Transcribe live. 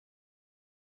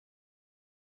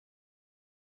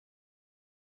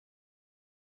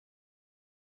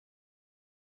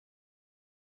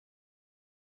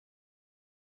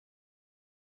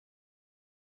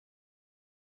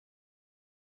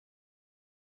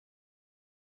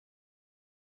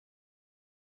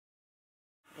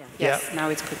Yes, now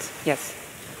it's good. Yes.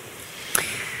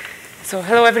 So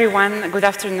hello everyone, good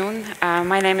afternoon.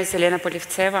 My name is Elena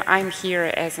Polivtseva. I'm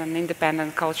here as an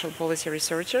independent cultural policy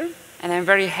researcher, and I'm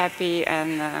very happy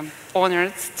and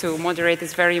honored to moderate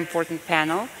this very important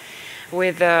panel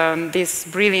with this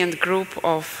brilliant group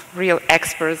of real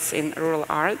experts in rural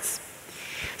arts.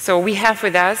 So we have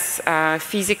with us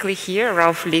physically here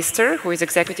Ralph Lister, who is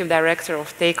Executive Director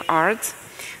of Take Art,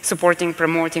 supporting,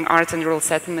 promoting art and rural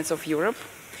settlements of Europe.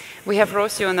 We have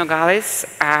Rocío Nogales,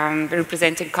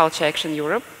 representing Culture Action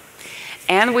Europe.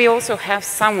 And we also have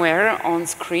somewhere on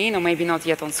screen, or maybe not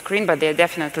yet on screen, but they're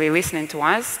definitely listening to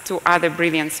us, two other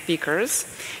brilliant speakers.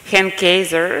 Henk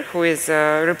Keizer, who is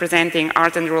representing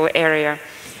Art and Rural Area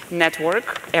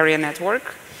Network.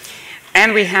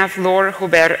 And we have Laure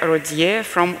Hubert-Rodier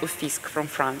from UFISC, from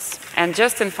France. And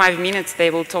just in 5 minutes,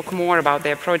 they will talk more about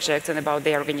their project and about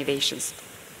their organizations.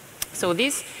 So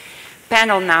this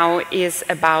panel now is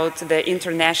about the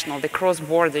international, the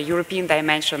cross-border European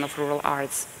dimension of rural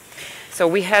arts. So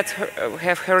we have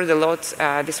heard a lot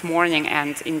this morning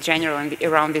and in general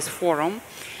around this forum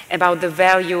about the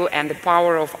value and the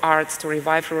power of arts to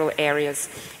revive rural areas,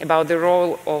 about the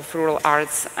role of rural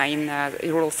arts in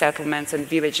rural settlements and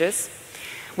villages.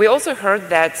 We also heard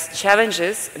that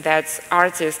challenges that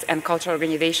artists and cultural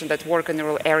organizations that work in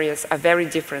rural areas are very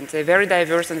different, they're very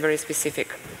diverse and very specific.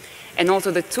 And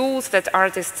also the tools that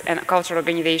artists and cultural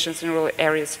organizations in rural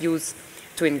areas use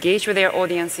to engage with their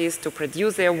audiences, to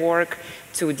produce their work,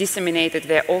 to disseminate it,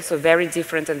 they're also very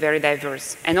different and very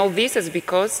diverse. And all this is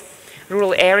because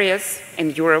rural areas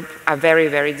in Europe are very,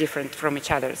 very different from each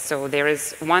other. So there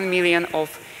is 1 million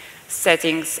of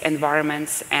settings,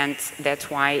 environments, and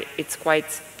that's why it's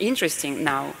quite interesting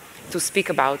now to speak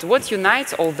about what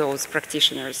unites all those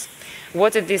practitioners.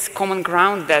 What is this common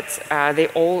ground that they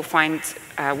all find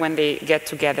when they get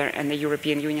together at the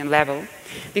European Union level?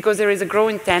 Because there is a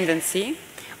growing tendency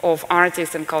of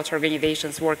artists and cultural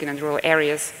organizations working in rural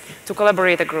areas to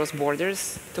collaborate across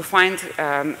borders, to find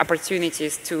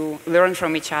opportunities to learn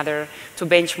from each other, to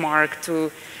benchmark,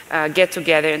 to get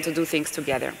together and to do things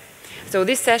together. So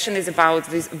this session is about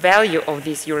this value of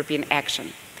this European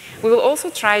action. We will also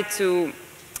try to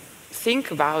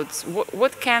think about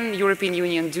what can European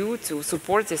Union do to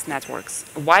support these networks?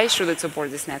 Why should it support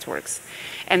these networks?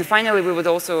 And finally, we would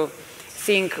also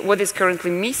think what is currently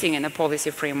missing in a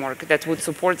policy framework that would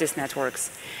support these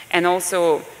networks, and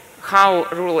also how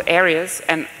rural areas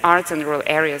and arts in rural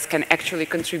areas can actually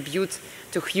contribute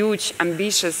to huge,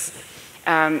 ambitious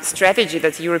strategy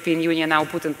that the European Union now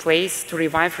put in place to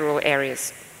revive rural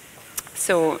areas.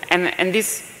 So, and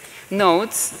these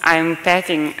notes, I'm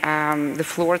passing the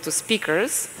floor to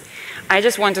speakers. I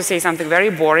just want to say something very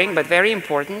boring, but very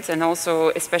important, and also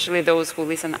especially those who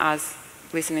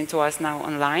listening to us now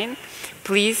online.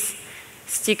 Please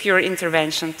stick your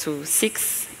intervention to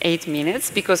 6-8 minutes,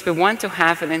 because we want to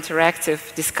have an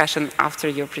interactive discussion after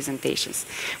your presentations.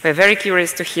 We're very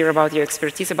curious to hear about your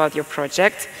expertise, about your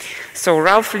project. So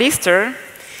Ralph Lister,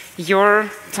 your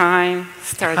time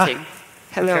starting.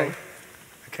 Hello.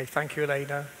 Okay, thank you,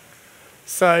 Elena.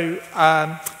 So,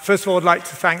 first of all, I'd like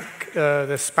to thank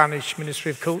the Spanish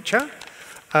Ministry of Culture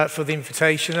for the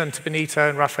invitation, and to Benito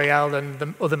and Rafael and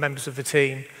the other members of the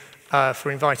team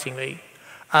for inviting me.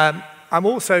 I'm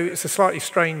also, it's a slightly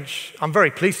strange, I'm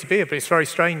very pleased to be here, but it's very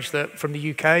strange that from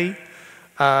the UK,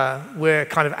 we're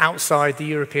kind of outside the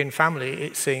European family,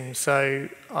 it seems. So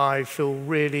I feel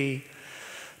really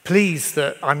pleased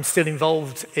that I'm still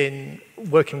involved in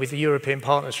working with the European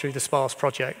partners through the SPARSE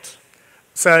project.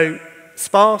 So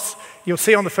SPARSE, you'll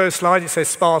see on the first slide it says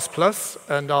SPARSE Plus,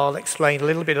 and I'll explain a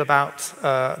little bit about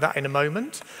that in a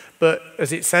moment. But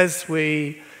as it says,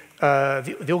 the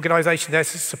organisation there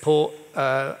is to support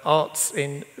arts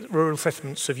in rural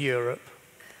settlements of Europe.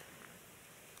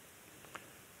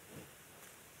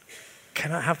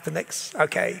 Can I have the next?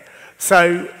 Okay.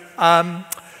 So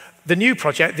the new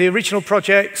project, the original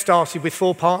project started with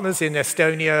 4 partners in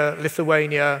Estonia,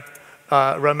 Lithuania,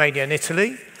 Romania and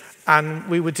Italy. And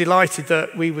we were delighted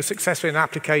that we were successful in an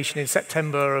application in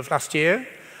September of last year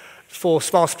for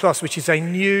SPARSE Plus, which is a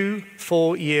new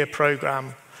 4-year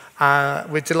programme.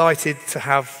 We're delighted to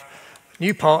have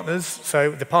new partners. So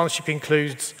the partnership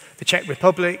includes the Czech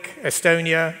Republic,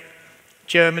 Estonia,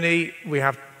 Germany. We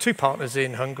have 2 partners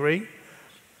in Hungary,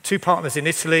 2 partners in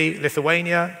Italy,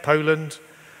 Lithuania, Poland,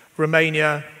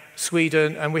 Romania,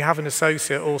 Sweden, and we have an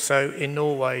associate also in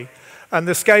Norway. And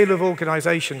the scale of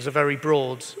organisations are very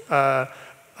broad.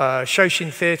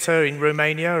 Shoshin Theatre in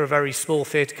Romania, a very small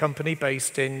theatre company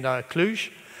based in Cluj.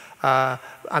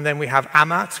 And then we have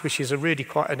AMAT, which is a really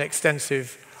quite an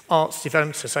extensive arts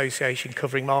development association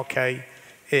covering Marche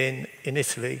in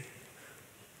Italy.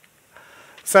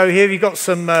 So here you've got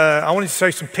some, I wanted to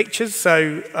show some pictures.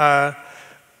 So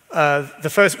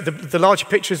the larger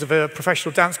pictures of a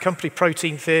professional dance company,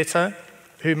 Protein Theatre,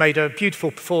 who made a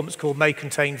beautiful performance called May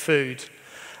Contain Food.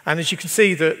 And as you can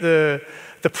see, the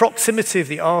proximity of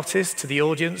the artist to the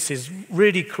audience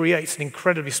really creates an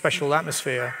incredibly special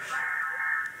atmosphere.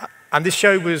 And this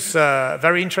show was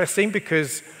very interesting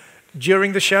because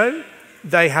during the show,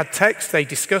 they had text, they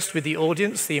discussed with the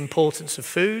audience the importance of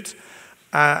food,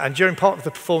 and during part of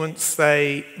the performance,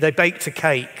 they baked a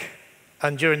cake.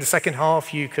 And during the second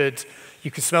half, you could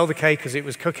smell the cake as it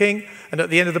was cooking, and at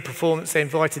the end of the performance, they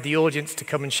invited the audience to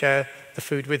come and share the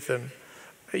food with them.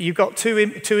 You've got two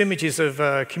images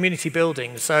of community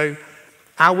buildings. So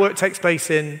our work takes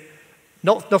place in,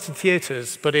 not in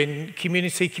theatres, but in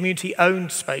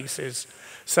community-owned spaces.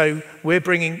 So we're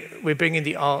bringing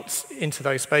the arts into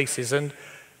those spaces. And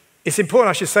it's important,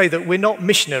 I should say, that we're not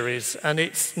missionaries, and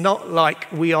it's not like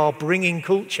we are bringing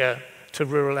culture to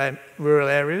rural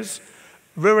areas.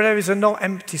 Rural areas are not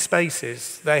empty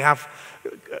spaces. They have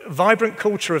vibrant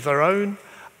culture of their own,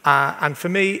 and for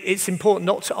me, it's important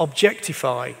not to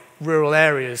objectify rural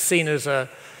areas, seen as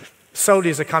solely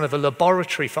as a kind of a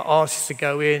laboratory for artists to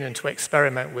go in and to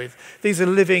experiment with. These are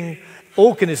living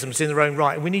organisms in their own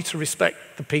right, and we need to respect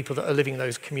the people that are living in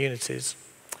those communities.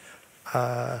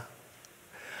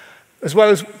 As well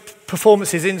as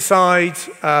performances inside,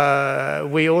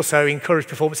 we also encourage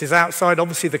performances outside.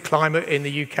 Obviously, the climate in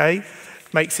the UK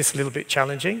makes this a little bit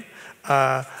challenging,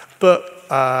 but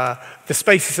the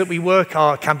spaces that we work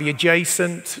can be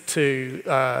adjacent to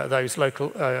those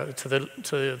local, to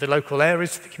the local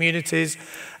areas, to the communities,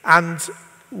 and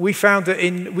we found that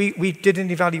we did an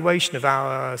evaluation of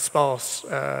our SPARSE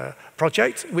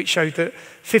project, which showed that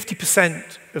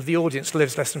 50% of the audience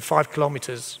lives less than 5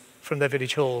 kilometres from their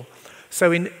village hall.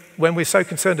 So when we're so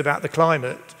concerned about the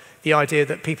climate, the idea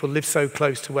that people live so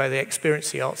close to where they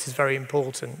experience the arts is very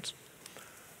important.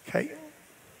 Okay.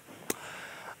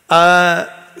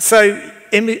 So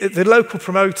the local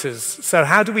promoters, so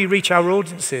how do we reach our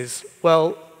audiences?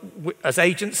 Well, as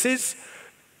agencies,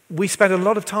 we spend a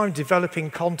lot of time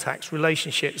developing contacts,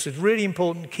 relationships with really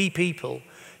important key people.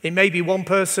 It may be one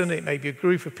person, it may be a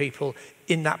group of people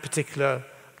in that particular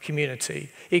community.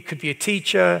 It could be a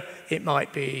teacher, it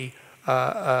might be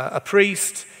a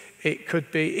priest, it could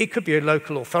be a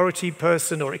local authority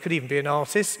person, or it could even be an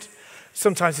artist.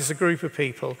 Sometimes it's a group of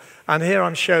people. And here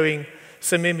I'm showing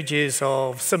some images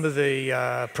of some of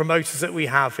the promoters that we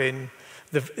have in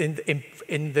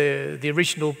the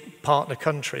original partner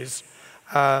countries.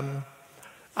 And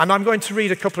I'm going to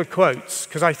read a couple of quotes,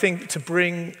 because I think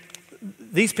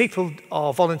these people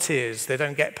are volunteers, they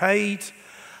don't get paid,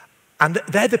 and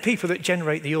they're the people that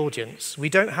generate the audience. We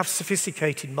don't have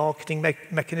sophisticated marketing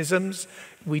mechanisms,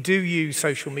 we do use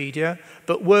social media,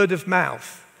 but word of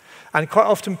mouth. And quite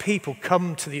often people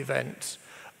come to the event,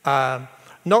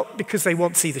 not because they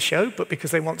want to see the show, but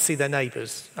because they want to see their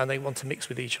neighbours, and they want to mix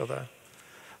with each other.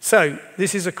 So,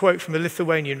 this is a quote from a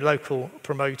Lithuanian local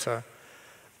promoter.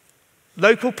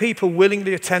 Local people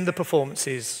willingly attend the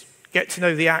performances, get to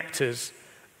know the actors,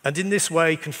 and in this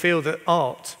way can feel that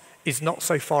art is not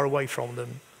so far away from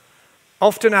them.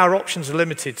 Often our options are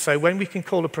limited, so when we can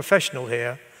call a professional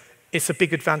here, it's a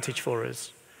big advantage for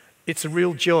us. It's a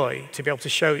real joy to be able to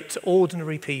show it to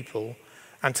ordinary people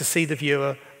and to see the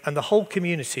viewer and the whole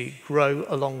community grow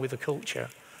along with the culture.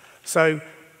 So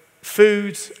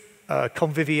food,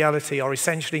 conviviality are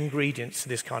essential ingredients to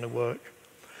this kind of work.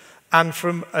 And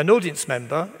from an audience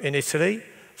member in Italy,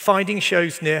 finding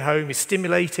shows near home is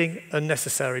stimulating and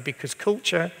necessary because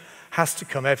culture has to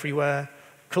come everywhere.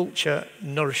 Culture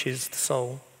nourishes the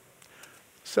soul.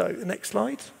 So, the next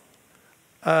slide.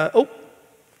 So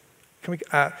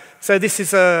this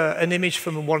is an image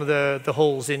from one of the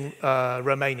halls in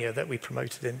Romania that we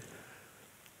promoted in.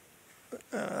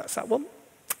 That's that one.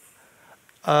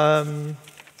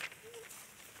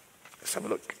 Let's have a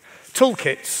look.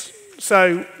 Toolkits.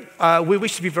 So we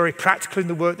wish to be very practical in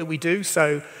the work that we do.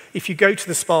 So if you go to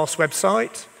the SPARSE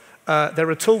website,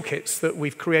 there are toolkits that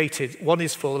we've created. One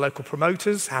is for local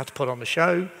promoters, how to put on the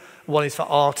show. One is for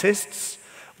artists,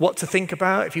 what to think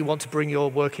about if you want to bring your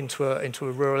work into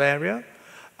a rural area.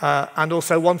 And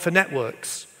also one for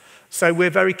networks. So we're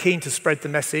very keen to spread the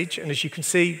message. And as you can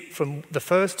see, from the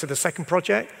first to the second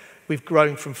project, we've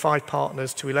grown from 5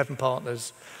 partners to 11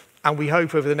 partners. And we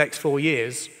hope over the next 4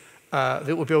 years that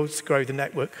we'll be able to grow the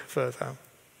network further.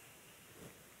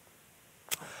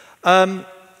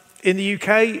 In the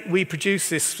UK, we produce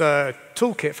this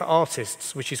toolkit for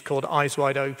artists, which is called Eyes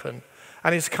Wide Open.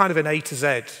 And it's kind of an A to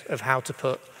Z of how to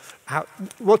put,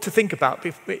 what to think about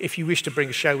if you wish to bring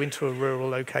a show into a rural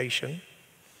location.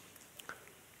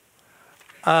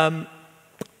 I'm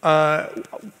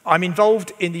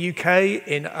involved in the UK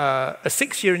in a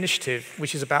 6-year initiative,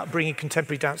 which is about bringing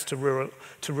contemporary dance to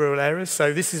rural areas.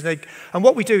 So this is and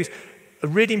what we do is, a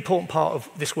really important part of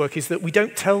this work is that we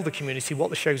don't tell the community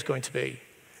what the show's going to be.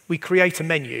 We create a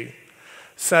menu.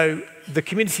 So the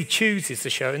community chooses the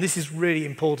show, and this is really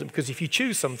important because if you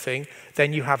choose something,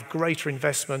 then you have greater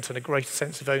investment and a greater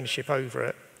sense of ownership over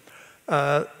it.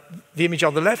 The image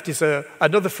on the left is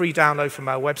another free download from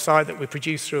our website that we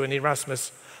produced through an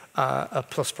Erasmus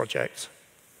Plus project.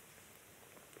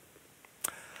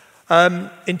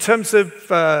 In terms of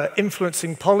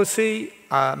influencing policy,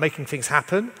 making things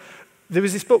happen, there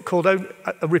was this book called, a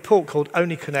report called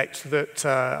Only Connect that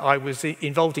I was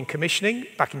involved in commissioning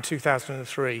back in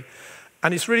 2003.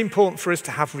 And it's really important for us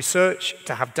to have research,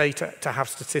 to have data, to have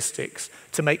statistics,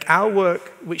 to make our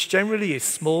work, which generally is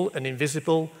small and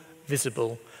invisible,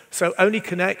 visible. So Only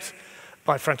Connect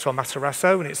by Francois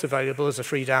Matarasso, and it's available as a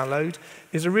free download,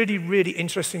 is a really, really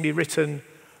interestingly written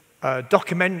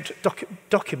document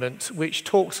which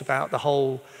talks about the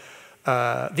whole,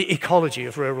 the ecology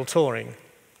of rural touring.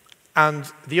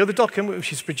 And the other document,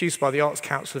 which is produced by the Arts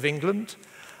Council of England,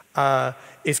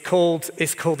 is called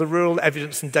the Rural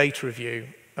Evidence and Data Review.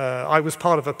 I was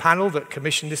part of a panel that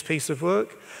commissioned this piece of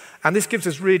work, and this gives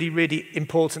us really, really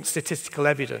important statistical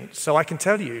evidence. So I can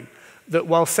tell you that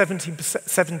while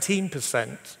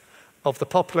 17% of the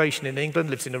population in England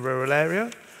lives in a rural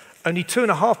area, only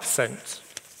 2.5%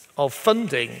 of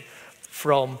funding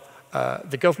from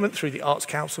the government through the Arts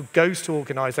Council goes to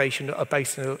organisations that are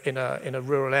based in a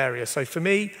rural area. So for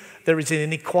me, there is an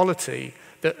inequality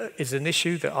that is an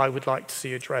issue that I would like to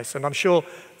see addressed. And I'm sure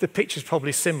the picture's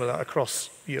probably similar across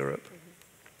Europe.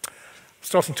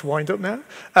 Starting to wind up now.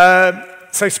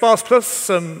 So SPARSE Plus,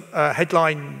 some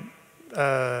headline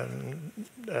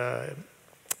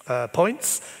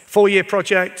points. 4-year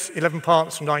project, 11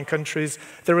 partners from 9 countries.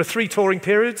 There are 3 touring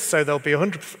periods, so there'll be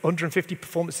 150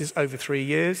 performances over 3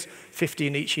 years, 50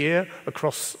 in each year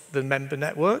across the member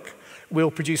network. We'll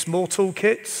produce more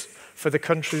toolkits for the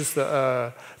countries that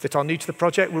are new to the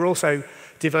project. We're also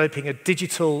developing a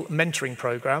digital mentoring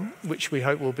program, which we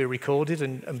hope will be recorded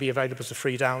and be available as a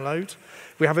free download.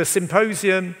 We have a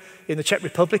symposium in the Czech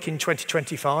Republic in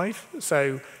 2025,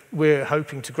 so we're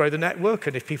hoping to grow the network,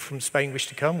 and if people from Spain wish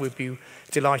to come, we'd be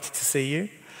delighted to see you.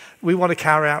 We want to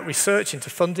carry out research into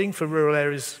funding for rural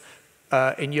areas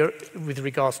in Europe with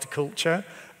regards to culture,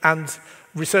 and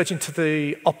research into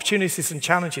the opportunities and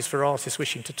challenges for artists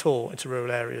wishing to tour into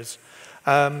rural areas.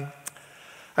 And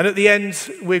at the end,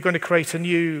 we're going to create a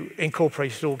new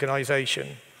incorporated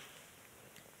organisation.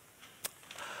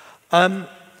 In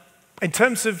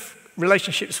terms of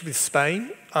relationships with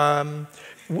Spain, I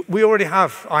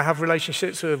have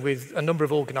relationships with a number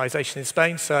of organisations in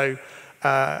Spain. So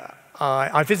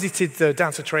I visited the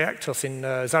Danza Trayectos in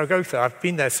Zaragoza. I've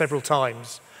been there several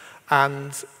times.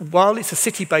 And while it's a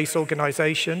city-based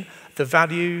organisation, the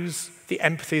values, the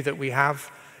empathy that we have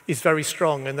is very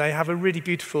strong. And they have a really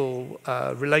beautiful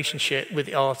relationship with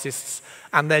the artists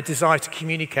and their desire to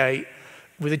communicate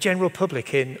with the general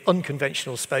public in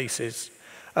unconventional spaces.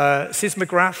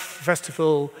 Seismograph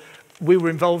Festival, we were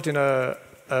involved in a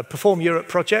Perform Europe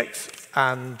project,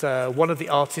 and one of the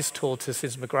artists toured to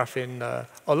Seismograph in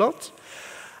Olot.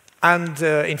 And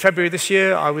in February this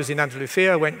year, I was in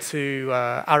Andalusia. I went to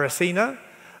Aracena.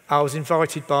 I was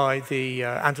invited by the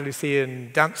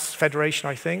Andalusian Dance Federation,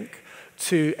 I think,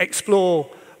 to explore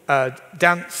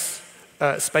dance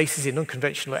spaces in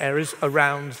unconventional areas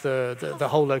around the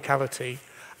whole locality.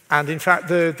 And in fact,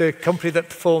 the company that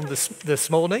performed this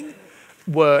morning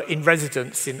were in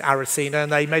residence in Aracena,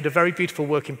 and they made a very beautiful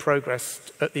work in progress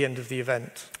at the end of the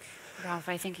event. Ralph,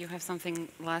 I think you have something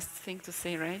last thing to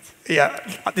say, right? Yeah,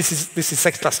 this is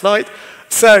second last slide.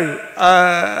 So,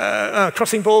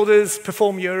 crossing borders,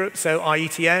 Perform Europe, so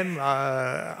IETM.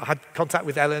 I had contact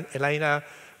with Elena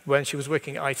when she was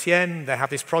working at IETM. They have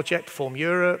this project, Perform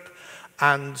Europe,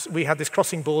 and we had this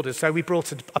crossing borders. So we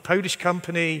brought a Polish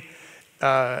company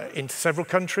into several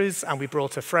countries, and we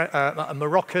brought a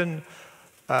Moroccan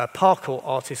parkour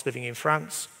artist living in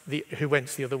France who went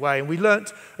the other way. And we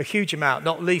learnt a huge amount,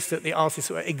 not least that the artists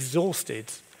were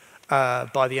exhausted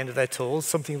by the end of their tours,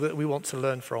 something that we want to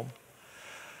learn from.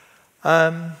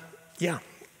 Yeah,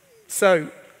 so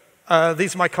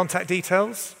these are my contact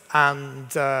details,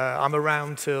 and I'm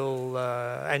around till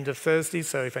end of Thursday,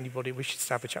 so if anybody wishes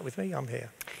to have a chat with me, I'm here.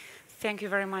 Thank you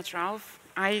very much, Ralph.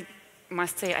 I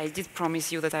must say I did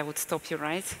promise you that I would stop you,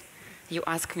 right? you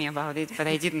asked me about it, but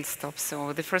I didn't stop.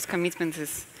 So the first commitment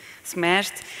is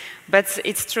smashed. But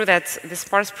it's true that the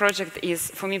SPARSE project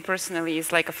is, for me personally,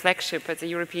 is like a flagship at the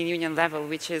European Union level,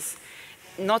 which is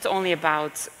not only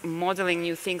about modeling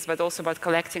new things, but also about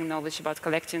collecting knowledge, about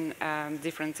collecting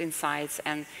different insights,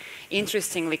 and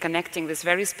interestingly connecting these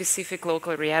very specific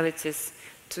local realities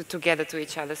together to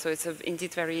each other. So it's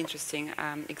indeed very interesting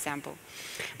example.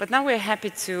 But now we're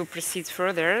happy to proceed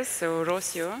further. So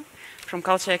Rocío, from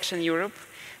Culture Action Europe,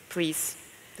 please,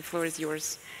 the floor is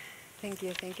yours. Thank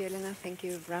you, Elena. Thank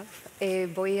you, Ralph.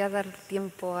 Voy a dar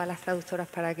tiempo a las traductoras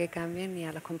para que cambien y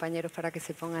a los compañeros para que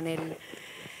se pongan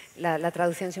la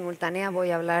traducción simultánea. Voy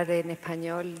a hablar en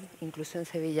español, incluso en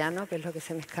sevillano, que es lo que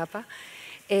se me escapa.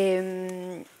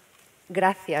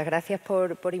 Gracias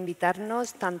por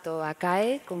invitarnos tanto a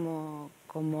CAE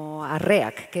como a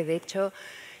REAC, que de hecho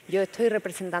yo estoy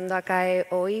representando a CAE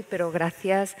hoy, pero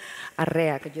gracias a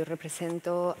REAC. Yo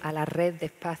represento a la red de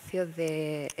espacios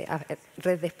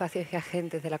y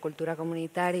agentes de la cultura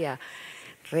comunitaria,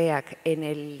 REAC, en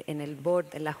el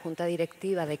board, en la junta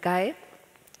directiva de CAE.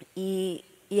 Y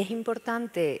es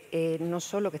importante, no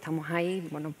solo que estamos ahí,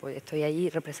 bueno, pues estoy allí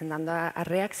representando a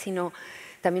REAC, sino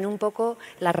también un poco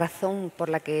la razón por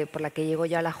la que llego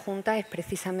yo a la Junta es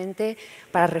precisamente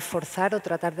para reforzar o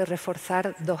tratar de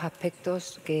reforzar dos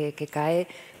aspectos que CAE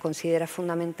considera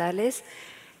fundamentales.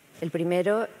 El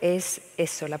primero es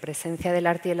eso, la presencia del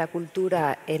arte y de la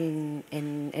cultura en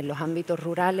los ámbitos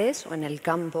rurales o en el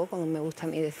campo, como me gusta a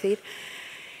mí decir.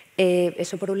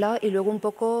 Eso por un lado, y luego un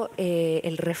poco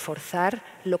el reforzar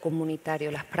lo comunitario,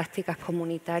 las prácticas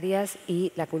comunitarias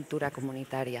y la cultura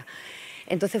comunitaria.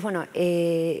 Entonces, bueno,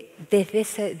 desde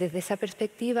esa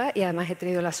perspectiva, y además he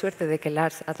tenido la suerte de que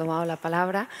Lars ha tomado la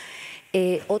palabra,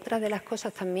 otra de las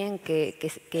cosas también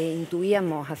que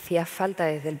intuíamos hacía falta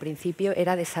desde el principio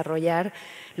era desarrollar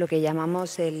lo que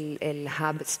llamamos el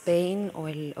Hub Spain o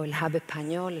el Hub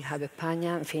Español, el Hub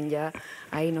España, en fin, ya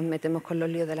ahí nos metemos con los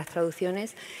líos de las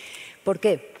traducciones. ¿Por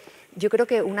qué? Yo creo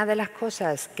que una de las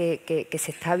cosas que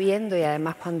se está viendo, y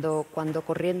además cuando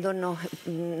corriendo nos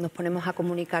ponemos a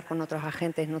comunicar con otros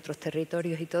agentes en otros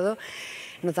territorios y todo,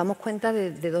 nos damos cuenta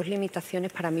de dos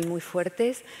limitaciones para mí muy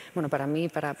fuertes, bueno, para mí,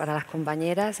 para las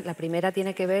compañeras. La primera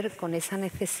tiene que ver con esa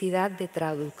necesidad de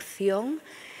traducción,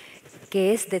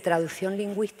 que es de traducción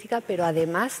lingüística, pero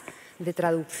además de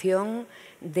traducción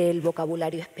del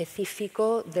vocabulario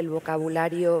específico, del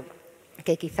vocabulario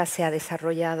que quizás se ha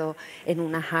desarrollado en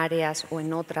unas áreas o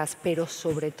en otras, pero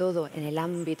sobre todo en el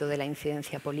ámbito de la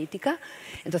incidencia política.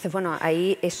 Entonces, bueno,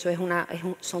 ahí eso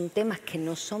son temas que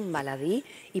no son baladí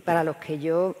y para los que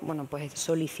yo, bueno, pues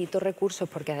solicito recursos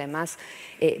porque además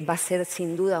va a ser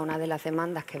sin duda una de las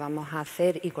demandas que vamos a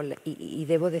hacer y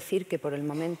debo decir que por el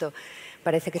momento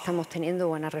parece que estamos teniendo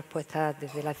buenas respuestas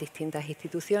desde las distintas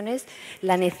instituciones,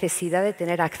 la necesidad de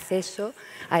tener acceso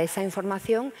a esa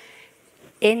información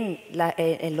en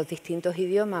los distintos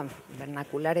idiomas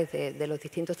vernaculares de los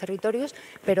distintos territorios,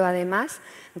 pero además,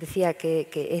 decía que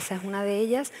esa es una de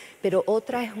ellas, pero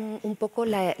otra es un poco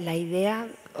la idea,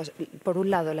 por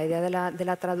un lado, la idea de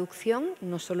la traducción,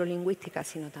 no solo lingüística,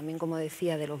 sino también, como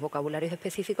decía, de los vocabularios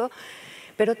específicos,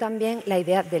 pero también la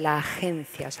idea de la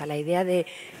agencia, o sea, la idea de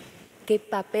qué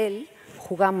papel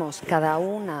jugamos cada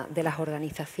una de las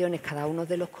organizaciones, cada uno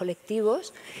de los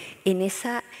colectivos en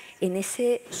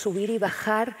ese subir y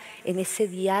bajar, en ese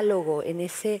diálogo, en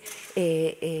ese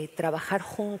trabajar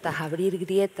juntas, abrir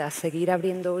grietas, seguir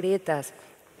abriendo grietas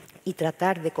y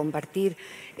tratar de compartir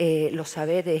los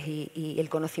saberes y el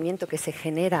conocimiento que se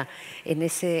genera en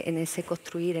ese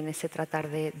construir, en ese tratar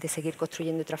de seguir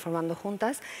construyendo y transformando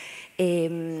juntas.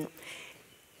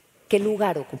 ¿Qué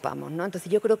lugar ocupamos, ¿no? Entonces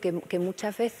yo creo que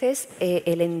muchas veces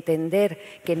el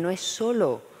entender que no es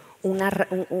solo una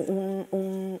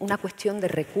cuestión de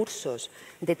recursos,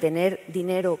 de tener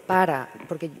dinero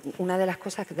porque una de las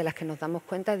cosas de las que nos damos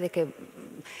cuenta es de que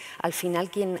al final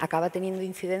quien acaba teniendo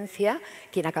incidencia,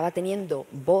 quien acaba teniendo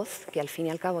voz, que al fin y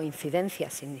al cabo incidencia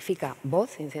significa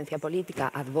voz, incidencia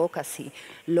política, advocacy,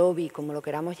 lobby, como lo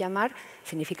queramos llamar,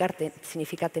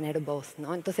 significa tener voz,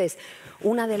 ¿no? Entonces,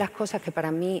 una de las cosas que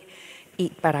para mí y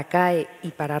para CAE y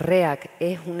para REAC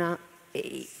es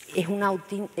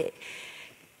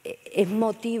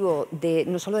motivo de,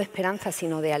 no solo de esperanza,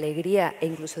 sino de alegría e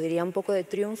incluso diría un poco de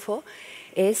triunfo,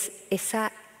 es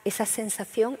esa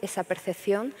sensación, esa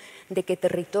percepción de que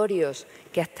territorios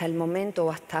que hasta el momento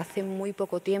o hasta hace muy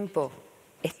poco tiempo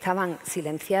estaban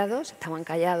silenciados, estaban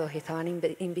callados y estaban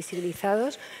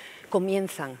invisibilizados,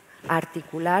 comienzan a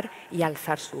articular y a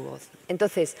alzar su voz.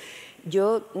 Entonces,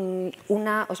 yo,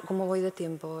 ¿cómo voy de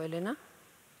tiempo, Elena?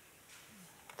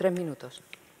 3 minutos.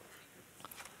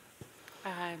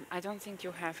 I don't think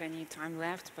you have any time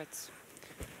left, but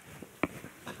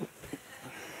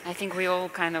I think we all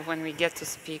kind of, when we get to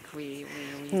speak, we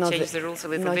change the rules a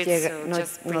little bit, so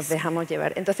just please. Nos dejamos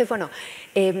llevar. Entonces, bueno,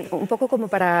 un poco como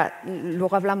para,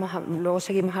 luego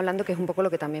seguimos hablando, que es un poco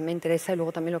lo que también me interesa y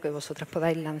luego también lo que vosotras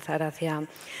podáis lanzar hacia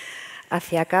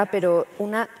acá, pero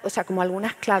o sea, como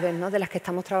algunas claves, ¿no?, de las que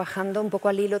estamos trabajando, un poco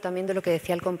al hilo también de lo que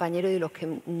decía el compañero y de los que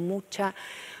muchas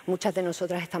de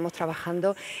nosotras estamos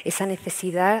trabajando, esa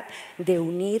necesidad de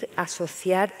unir,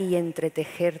 asociar y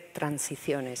entretejer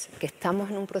transiciones. Que estamos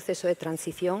en un proceso de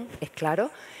transición, es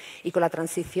claro, y con las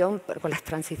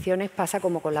transiciones pasa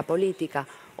como con la política,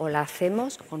 o la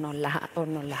hacemos o nos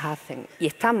las hacen. Y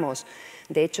estamos,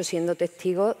 de hecho, siendo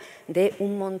testigos de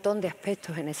un montón de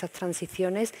aspectos en esas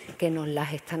transiciones que nos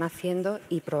las están haciendo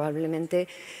y probablemente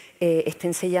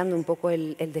estén sellando un poco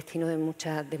el destino de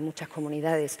muchas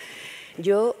comunidades.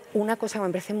 Una cosa que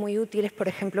me parece muy útil es, por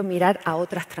ejemplo, mirar a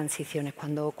otras transiciones.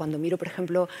 Cuando miro, por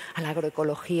ejemplo, a la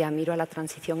agroecología, miro a la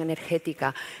transición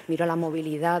energética, miro a la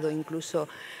movilidad o incluso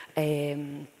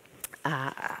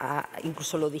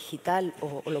incluso lo digital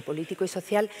o lo político y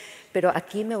social, pero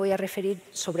aquí me voy a referir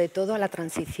sobre todo a la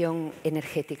transición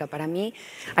energética. Para mí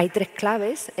hay tres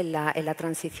claves en la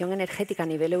transición energética a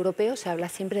nivel europeo. Se habla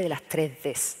siempre de las 3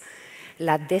 Ds.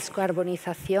 La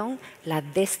descarbonización, la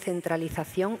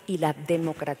descentralización y la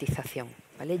democratización,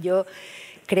 ¿vale? Yo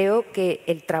creo que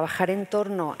el trabajar en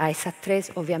torno a esas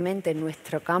tres, obviamente en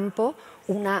nuestro campo,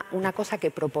 una cosa que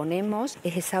proponemos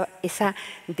es esa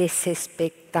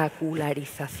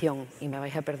desespectacularización, y me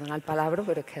vais a perdonar el palabra,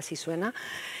 pero es que así suena.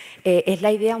 Es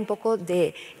la idea un poco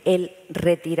de el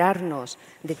retirarnos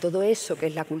de todo eso que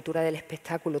es la cultura del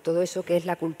espectáculo, todo eso que es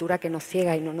la cultura que nos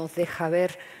ciega y no nos deja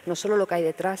ver no solo lo que hay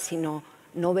detrás, sino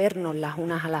no vernos las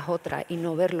unas a las otras y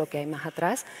no ver lo que hay más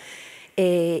atrás,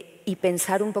 y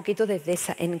pensar un poquito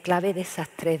en clave de esas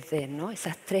 3 Ds, ¿no?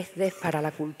 Esas 3 Ds para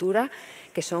la cultura,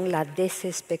 que son la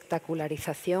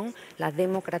desespectacularización, la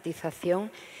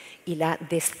democratización y la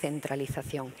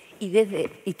descentralización.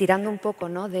 Y tirando un poco,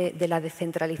 ¿no?, de la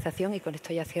descentralización, y con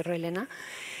esto ya cierro, Elena,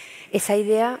 esa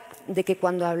idea de que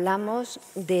cuando hablamos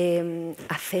de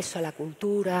acceso a la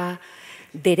cultura,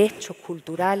 derechos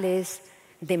culturales,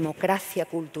 democracia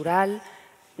cultural,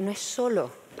 no es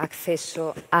solo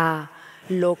acceso a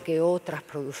lo que otras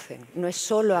producen, no es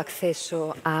solo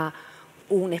acceso a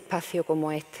un espacio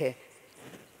como este,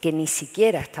 que ni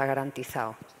siquiera está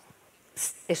garantizado,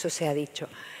 eso se ha dicho,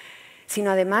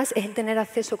 sino además es el tener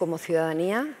acceso como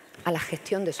ciudadanía a la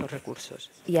gestión de esos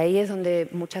recursos. Y ahí es donde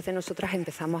muchas de nosotras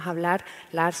empezamos a hablar,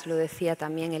 Lars lo decía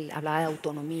también, él hablaba de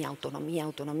autonomía, autonomía,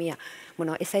 autonomía.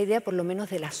 Bueno, esa idea por lo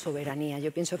menos de la soberanía.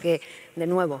 Yo pienso que, de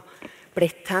nuevo,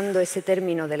 prestando ese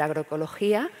término de la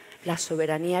agroecología, la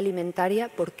soberanía alimentaria,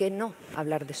 ¿por qué no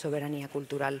hablar de soberanía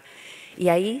cultural? Y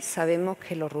ahí sabemos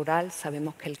que lo rural,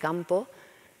 sabemos que el campo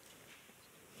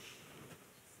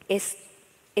es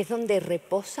donde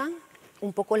reposan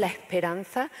un poco la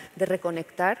esperanza de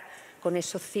reconectar con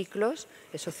esos ciclos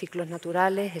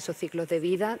naturales, esos ciclos de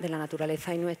vida de la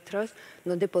naturaleza y nuestros,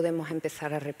 donde podemos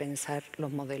empezar a repensar los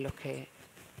modelos que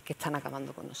están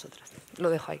acabando con nosotras.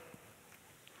 Lo dejo ahí.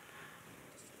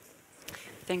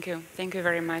 Thank you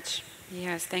very much.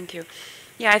 Yes, thank you.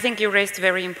 Yeah, I think you raised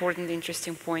very important,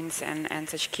 interesting points and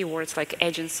such keywords like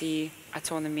agency,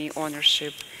 autonomy,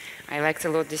 ownership. I liked a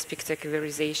lot this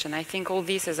spectacularization. I think all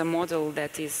this is a model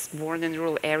that is born in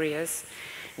rural areas,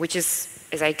 which is,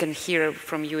 as I can hear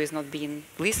from you, is not being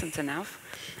listened enough.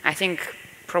 I think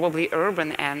probably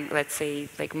urban and, let's say,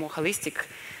 like more holistic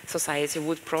society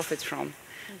would profit from,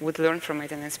 would learn from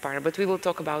it and inspire. But we will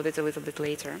talk about it a little bit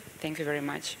later. Thank you very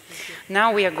much.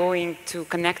 Now we are going to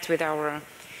connect with our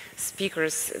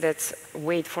speakers that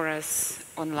wait for us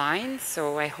online,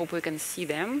 so I hope we can see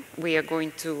them. We are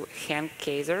going to Henk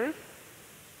Keizer,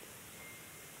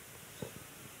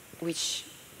 which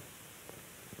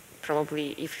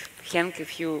probably, Henk,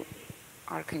 if you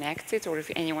are connected, or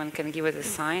if anyone can give it a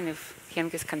sign if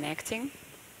Henk is connecting.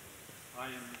 I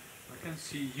can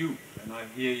see you and I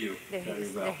hear you very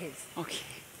well. Okay.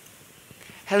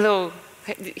 Hello,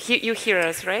 you hear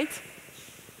us, right?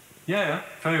 Yeah,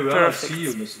 very well. Perfect. I see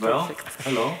you as well. Perfect.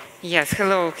 Hello. Yes,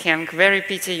 hello, Henk. Very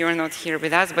pity you're not here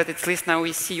with us, but at least now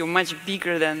we see you much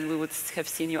bigger than we would have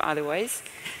seen you otherwise.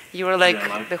 You are like,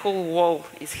 the whole wall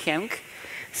is Henk.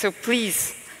 So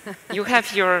please, you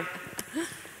have your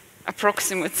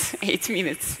approximate 8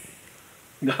 minutes.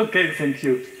 Okay, thank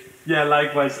you. Yeah,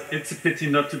 likewise. It's a pity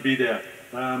not to be there.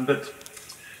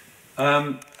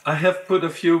 I have put a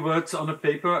few words on a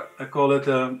paper. I call it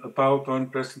a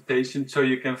PowerPoint presentation, so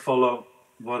you can follow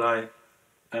what I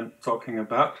am talking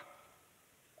about.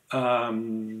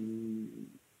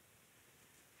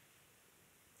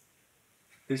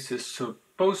 this is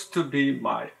supposed to be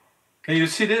my... Can you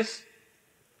see this?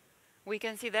 We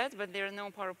can see that, but there are no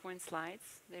PowerPoint slides.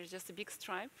 There's just a big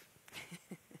stripe.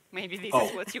 Maybe this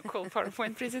is what you call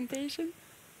PowerPoint presentation?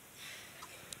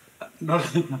 No,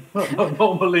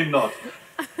 normally not.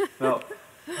 No.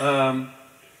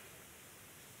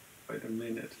 Wait a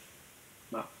minute.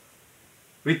 No.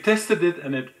 We tested it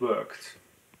and it worked.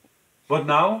 What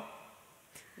now?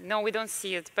 No, we don't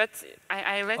see it, but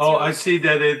I let you... Oh, I see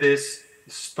that it is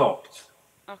stopped.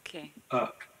 Okay.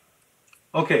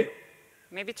 Okay.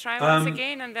 Maybe try once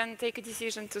again and then take a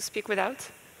decision to speak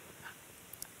without.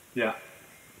 Yeah.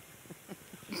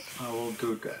 I will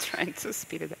do that. Trying to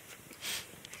speed it up.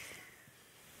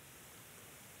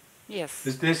 Yes.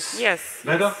 Is this Yes.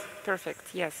 better?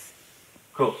 Perfect, yes.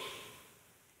 Cool.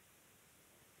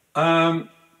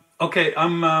 Okay,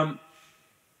 I'm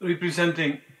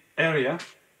representing area.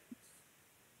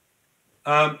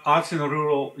 Arts in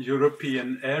rural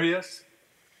European areas.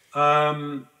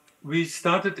 We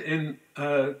started in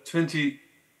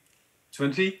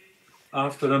 2020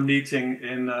 after a meeting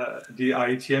in the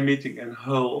IETM meeting in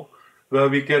Hull, where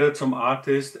we gathered some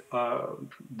artists,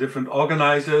 different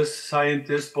organizers,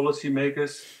 scientists,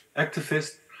 policymakers,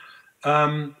 activists,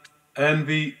 and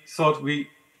we thought we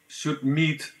should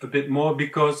meet a bit more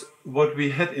because what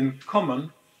we had in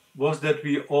common was that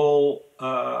we all,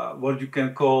 what you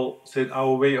can call, say,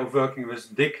 our way of working was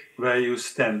dig where you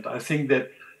stand. I think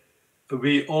that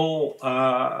we all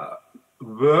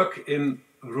work in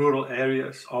rural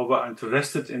areas or were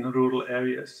interested in rural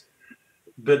areas,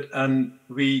 but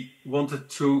we wanted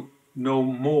to know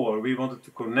more. We wanted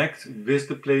to connect with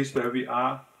the place where we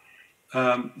are,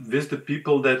 with the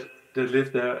people that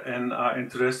live there and are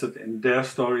interested in their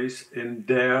stories, in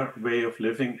their way of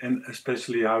living, and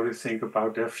especially how they think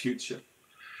about their future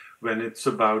when it's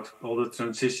about all the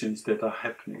transitions that are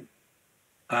happening.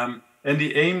 And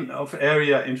the aim of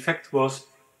area, in fact, was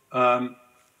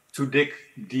to dig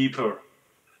deeper.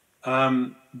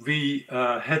 We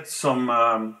had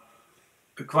some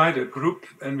quite a group,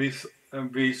 and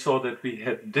we saw that we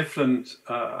had different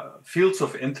fields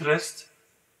of interest.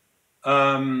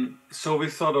 So we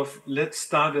thought of, let's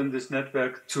start in this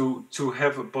network to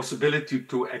have a possibility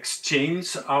to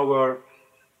exchange our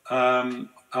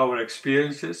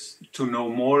experiences, to know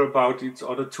more about each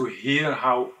other, to hear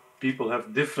how people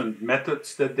have different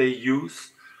methods that they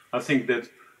use. I think that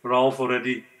Ralph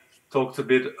already talked a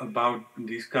bit about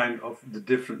these kind of the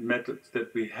different methods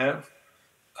that we have.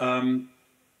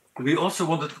 We also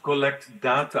wanted to collect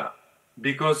data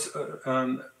because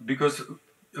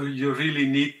you really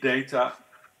need data.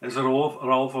 As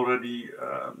Ralph already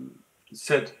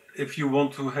said, if you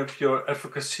want to have your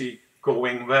advocacy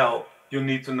going well, you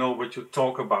need to know what you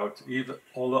talk about, even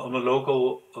on a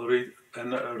local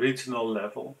and a regional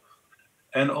level.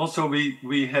 And also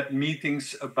we had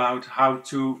meetings about how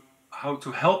to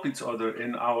help each other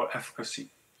in our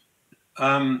advocacy.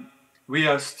 We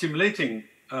are stimulating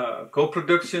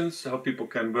co-productions, how people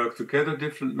can work together,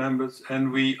 different members,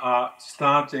 and we are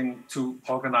starting to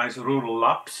organize rural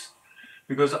labs,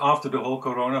 because after the whole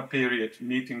Corona period,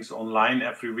 meetings online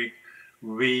every week,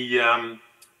 we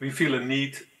feel a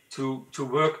need to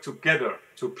work together,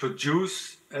 to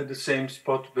produce at the same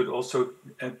spot, but also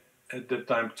at the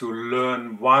time to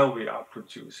learn while we are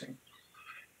producing.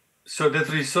 So that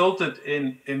resulted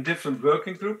in different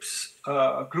working groups,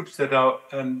 groups that are,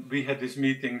 and we had these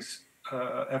meetings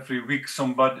every week.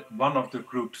 One of the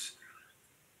groups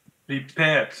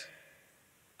prepared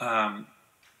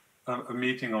a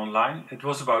meeting online. It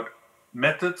was about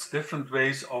methods, different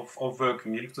ways of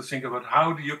working. You have to think about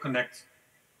how do you connect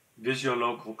with your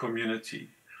local community?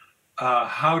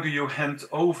 How do you hand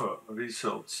over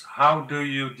results? How do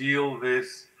you deal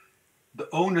with the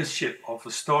ownership of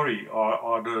a story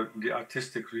or the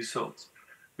artistic results?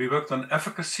 We worked on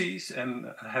efficacies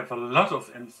and have a lot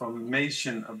of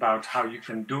information about how you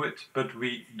can do it, but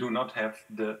we do not have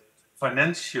the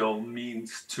financial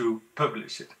means to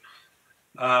publish it.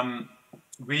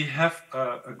 We have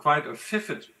quite a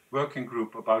vivid working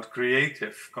group about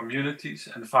creative communities,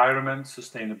 environment,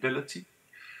 sustainability.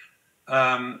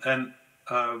 And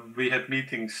we had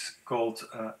meetings called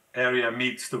Area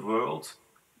Meets the World,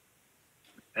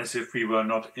 as if we were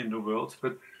not in the world,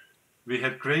 but we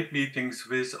had great meetings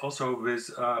with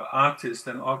artists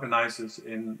and organizers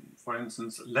in, for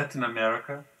instance, Latin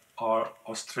America or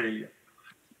Australia.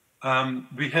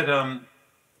 We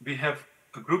have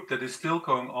a group that is still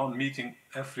going on, meeting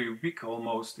every week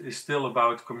almost, is still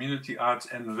about community arts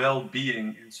and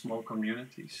well-being in small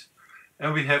communities.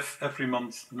 And we have every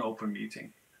month an open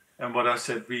meeting. And what I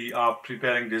said, we are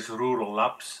preparing these rural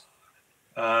labs,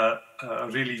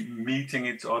 really meeting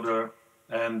each other,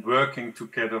 and working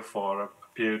together for a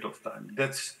period of time.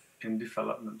 That's in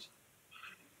development.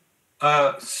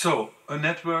 So a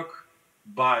network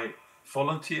by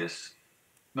volunteers,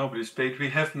 nobody's paid. We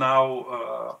have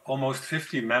now almost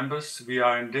 50 members. We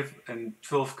are in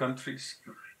 12 countries.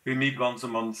 We meet once a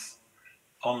month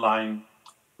online.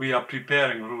 We are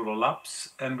preparing rural labs,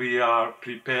 and we are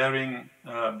preparing,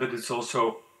 but it's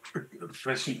also a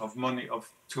question of money,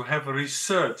 to have a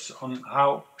research on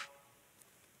how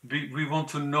we want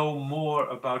to know more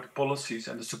about policies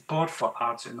and the support for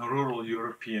arts in the rural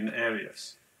European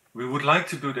areas. We would like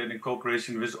to do that in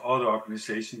cooperation with other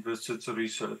organizations, but such a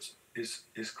research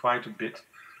is quite a bit.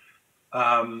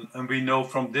 And we know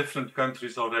from different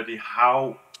countries already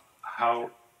how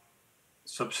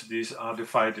subsidies are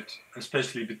divided,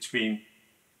 especially between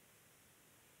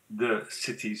the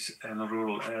cities and the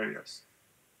rural areas.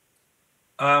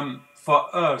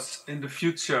 For us in the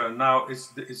future now,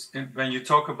 when you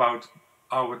talk about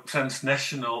our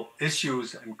transnational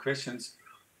issues and questions,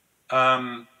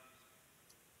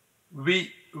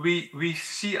 we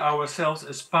see ourselves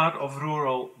as part of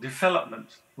rural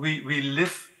development. We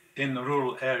live in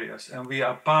rural areas and we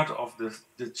are part of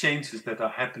the changes that are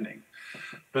happening.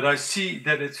 But I see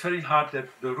that it's very hard that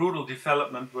the rural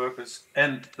development workers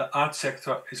and the art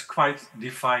sector is quite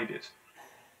divided.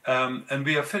 And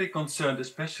we are very concerned,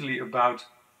 especially about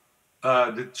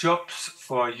the jobs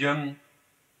for young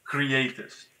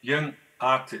creators, young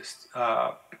artists.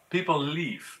 People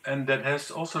leave, and that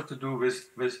has also to do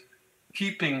with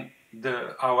keeping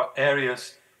our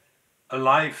areas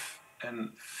alive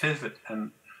and vivid.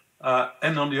 And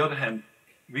on the other hand,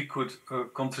 we could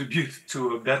contribute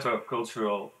to a better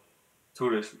cultural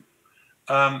tourism.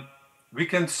 We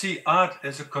can see art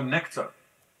as a connector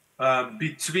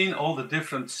between all the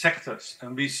different sectors,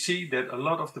 and we see that a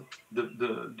lot of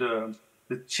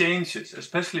the changes,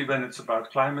 especially when it's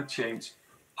about climate change,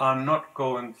 are not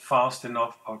going fast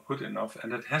enough or good enough,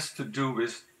 and it has to do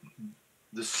with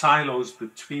the silos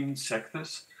between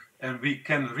sectors. And we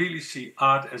can really see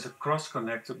art as a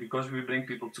cross-connector because we bring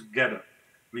people together.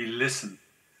 We listen.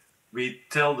 We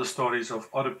tell the stories of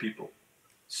other people.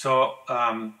 So,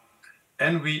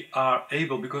 and we are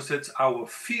able, because that's our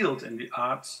field in the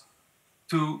arts,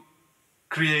 to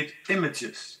create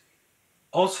images.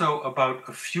 Also about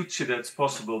a future that's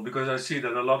possible, because I see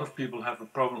that a lot of people have a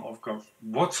problem of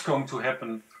what's going to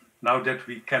happen now that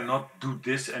we cannot do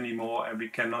this anymore and we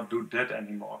cannot do that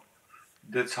anymore.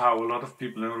 That's how a lot of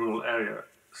people in rural areas,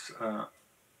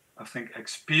 I think,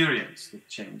 experience the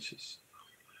changes.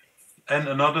 And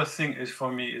another thing is,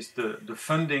 for me, is the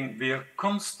funding. We are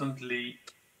constantly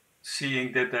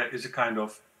seeing that there is a kind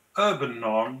of urban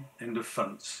norm in the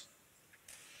funds.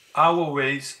 Our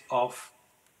ways of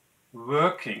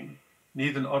working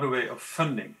need another way of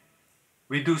funding.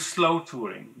 We do slow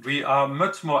touring. We are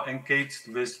much more engaged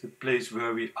with the place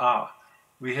where we are.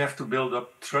 We have to build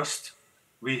up trust.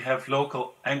 We have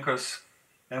local anchors,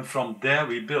 and from there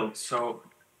we build. So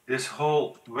this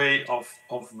whole way of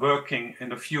working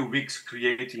in a few weeks,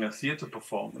 creating a theater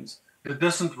performance, that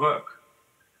doesn't work.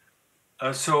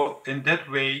 So in that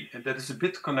way, and that is a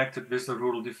bit connected with the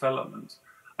rural development,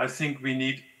 I think we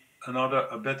need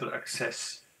a better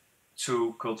access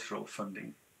to cultural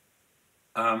funding.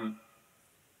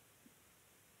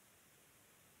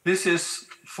 This is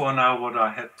for now what I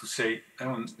had to say,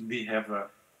 and we have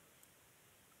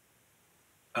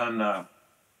a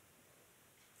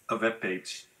web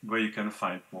page where you can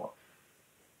find more.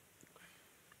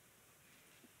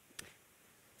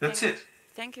 That's it.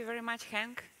 Thank you very much,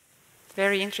 Henk.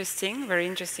 Very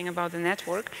interesting about the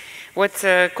network. What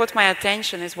caught my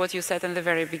attention is what you said in the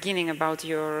very beginning about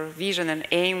your vision and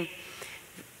aim.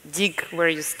 Dig where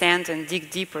you stand and dig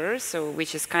deeper, so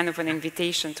which is kind of an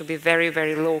invitation to be very,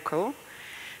 very local,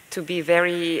 to be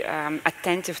very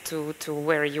attentive to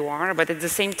where you are, but at the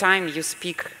same time you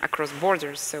speak across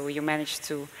borders, so you manage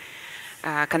to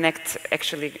connect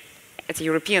actually at a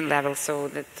European level, so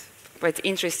that's quite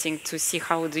interesting to see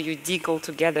how do you dig all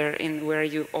together in where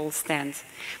you all stand.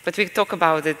 But we'll talk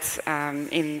about it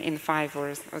in 5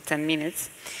 or 10 minutes.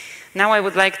 Now I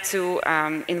would like to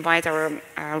invite our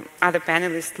other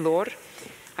panelist, Laure.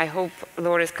 I hope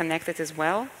Laure is connected as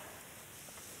well.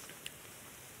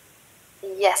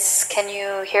 Yes, can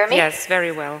you hear me? Yes,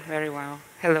 very well, very well.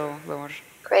 Hello, Laure.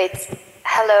 Great.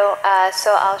 Hello,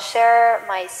 so I'll share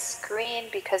my screen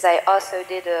because I also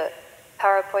did a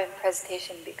PowerPoint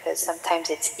presentation because sometimes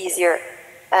it's easier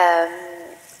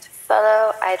to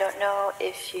follow. I don't know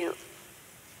if you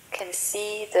can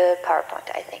see the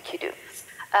PowerPoint. I think you do.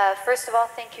 First of all,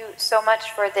 thank you so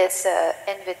much for this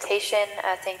invitation.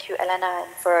 Thank you, Elena,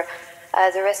 and for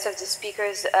the rest of the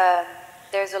speakers.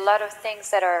 there's a lot of things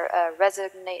that are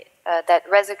resonate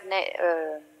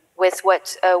with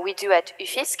what we do at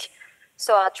UFISC.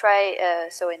 So I'll try,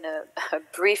 in a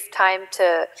brief time,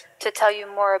 to tell you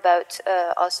more about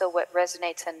also what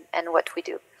resonates and what we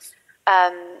do.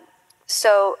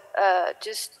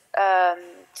 Just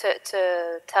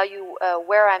to tell you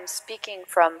where I'm speaking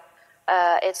from,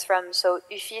 it's from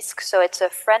UFISC. So it's a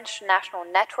French national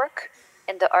network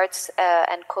in the arts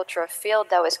and culture field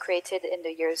that was created in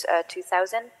the years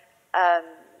 2000.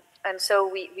 And so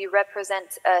we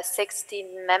represent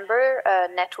 16 member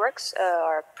networks,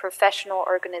 or professional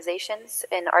organizations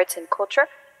in arts and culture,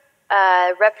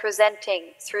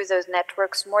 representing through those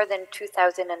networks more than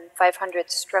 2,500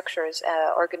 structures,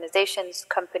 organizations,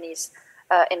 companies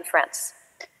in France.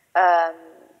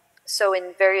 So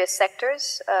in various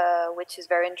sectors, which is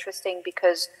very interesting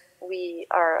because we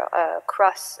are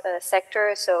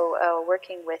cross-sector, so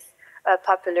working with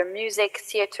popular music,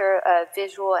 theater,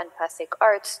 visual and plastic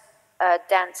arts,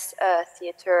 dance,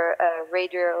 theater,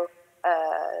 radio,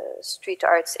 street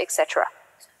arts, etc.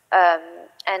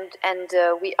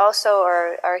 We also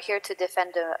are here to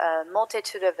defend a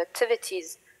multitude of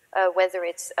activities, whether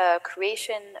it's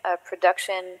creation,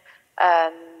 production,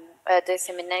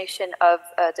 dissemination of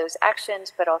those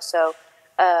actions, but also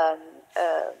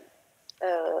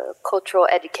cultural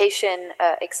education,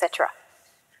 etc.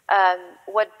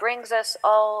 What brings us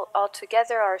all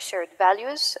together are shared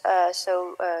values.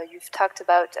 You've talked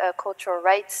about cultural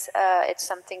rights. It's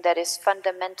something that is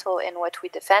fundamental in what we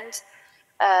defend,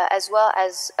 as well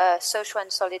as social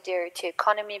and solidarity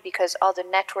economy, because all the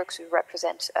networks we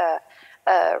represent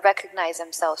recognize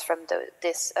themselves from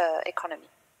this economy.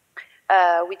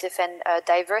 We defend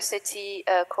diversity,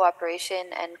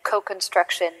 cooperation, and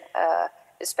co-construction,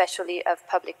 especially of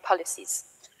public policies.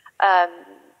 I've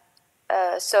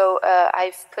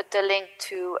put the link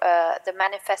to the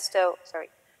manifesto.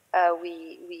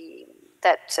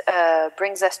 That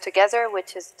brings us together,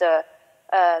 which is the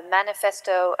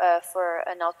manifesto for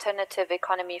an alternative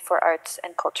economy for arts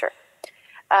and culture.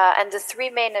 And the three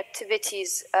main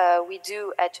activities we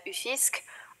do at UFISC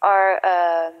are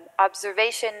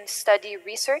observation, study,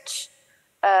 research,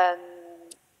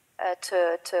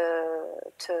 to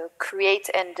create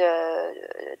and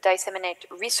disseminate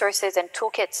resources and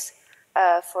toolkits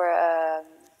for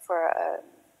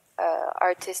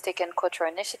artistic and cultural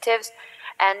initiatives,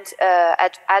 and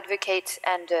advocate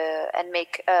and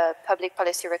make public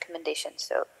policy recommendations.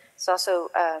 So it's also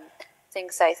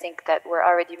things I think that were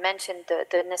already mentioned,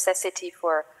 the necessity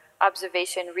for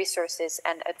observation, resources,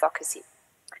 and advocacy.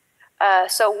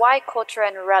 So why culture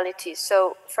and ruralities?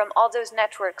 So from all those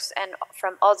networks and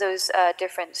from all those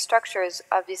different structures,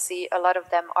 obviously a lot of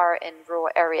them are in rural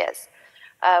areas.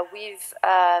 We've,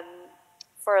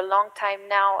 for a long time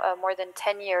now, more than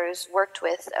 10 years, worked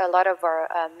with a lot of our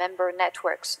member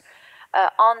networks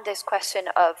on this question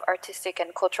of artistic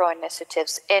and cultural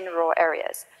initiatives in rural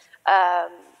areas.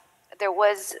 There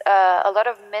was a lot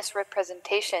of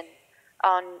misrepresentation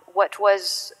on what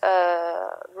was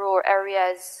rural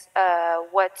areas,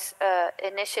 what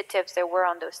initiatives there were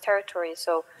on those territories.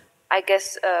 So I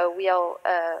guess we all,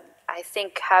 I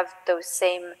think, have those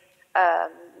same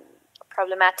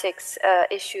problematics,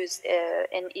 issues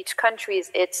in each country.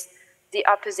 It's the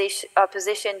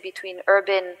opposition between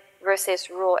urban versus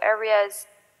rural areas,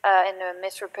 and a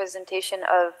misrepresentation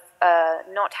of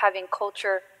not having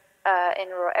culture in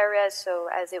rural areas. So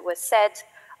as it was said,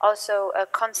 also a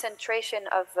concentration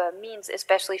of means,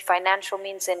 especially financial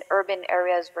means, in urban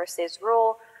areas versus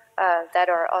rural, that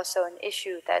are also an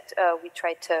issue that we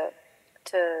try to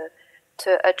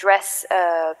address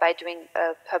by doing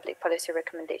public policy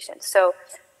recommendations. So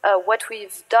what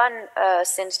we've done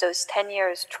since those 10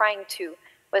 years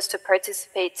was to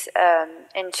participate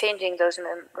in changing those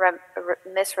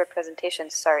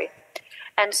misrepresentations,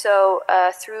 And so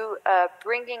through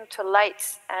bringing to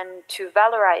light and to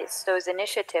valorize those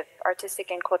initiatives,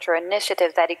 artistic and cultural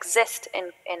initiatives that exist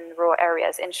in rural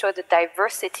areas, and show the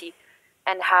diversity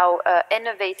and how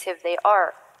innovative they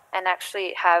are, and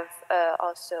actually have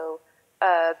also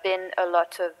been a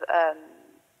lot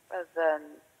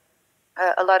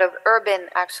of urban,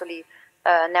 actually,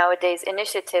 nowadays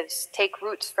initiatives take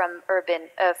roots from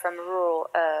rural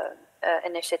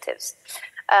initiatives.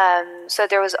 So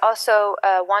there was also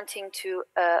wanting to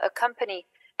accompany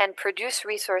and produce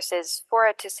resources for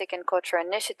artistic and cultural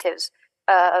initiatives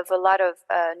of a lot of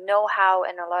know-how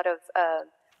and a lot of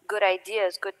good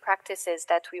ideas, good practices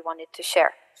that we wanted to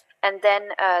share. And then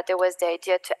there was the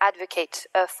idea to advocate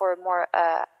for more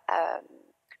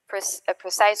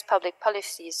precise public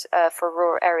policies for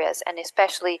rural areas, and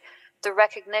especially the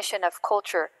recognition of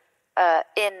culture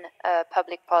in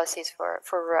public policies for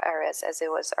rural areas, as it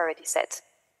was already said.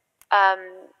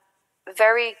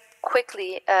 Very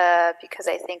quickly, because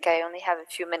I think I only have a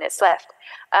few minutes left,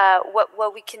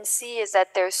 what we can see is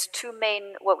that there's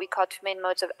what we call two main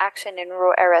modes of action in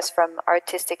rural areas from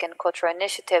artistic and cultural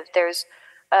initiative. There's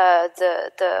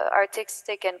the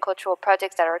artistic and cultural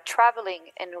projects that are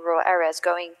traveling in rural areas,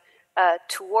 going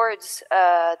towards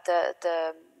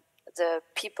the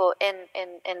people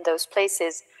in those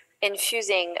places,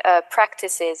 infusing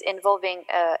practices involving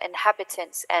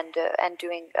inhabitants and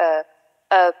doing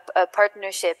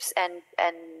partnerships and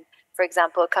for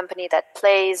example a company that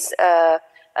plays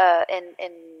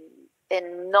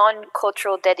in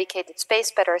non-cultural dedicated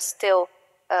space but are still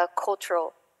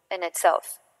cultural in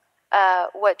itself.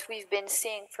 What we've been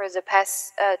seeing for the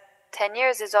past 10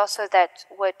 years is also that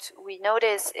what we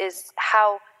notice is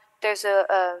how there's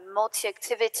a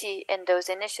multi-activity in those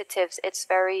initiatives. It's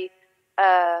very,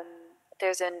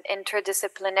 there's an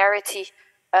interdisciplinarity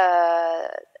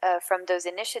from those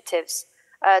initiatives.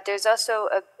 There's also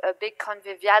a big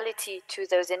conviviality to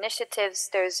those initiatives.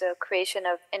 There's a creation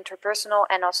of interpersonal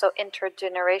and also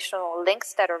intergenerational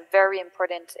links that are very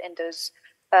important in those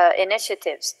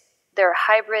initiatives. They're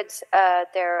hybrids.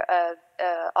 They're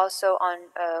also on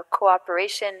a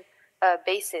cooperation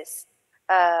basis.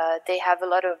 They have a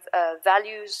lot of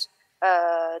values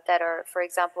that are, for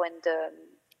example, in the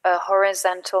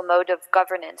horizontal mode of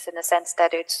governance, in the sense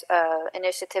that it's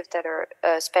initiatives that are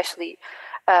especially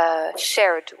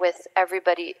shared with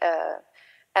everybody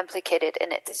implicated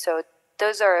in it. So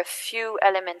those are a few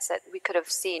elements that we could have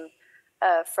seen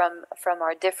from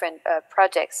our different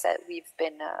projects that we've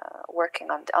been working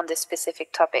on this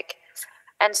specific topic.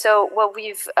 And so what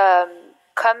we've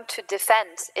come to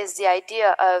defend is the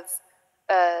idea of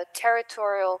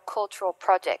territorial cultural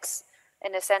projects,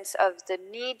 in the sense of the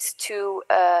need to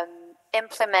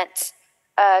implement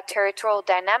territorial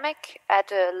dynamic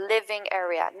at a living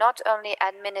area, not only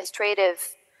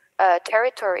administrative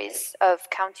territories of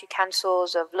county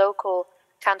councils, of local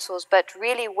councils, but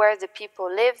really where the people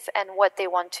live and what they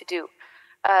want to do.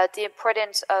 The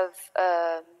importance of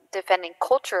defending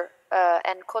culture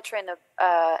and culture in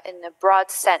a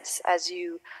broad sense, as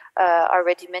you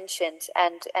already mentioned,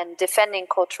 and defending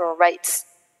cultural rights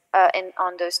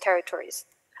on those territories.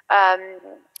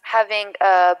 Having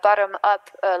a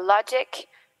bottom-up logic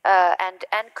and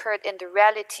anchored in the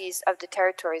realities of the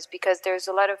territories, because there's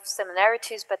a lot of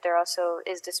similarities, but there also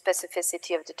is the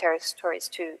specificity of the territories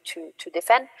to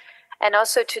defend, and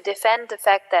also to defend the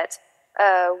fact that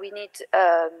we need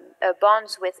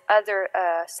bonds with other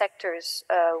sectors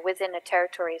within a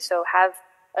territory, so have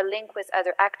a link with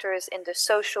other actors in the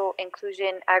social,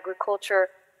 inclusion, agriculture,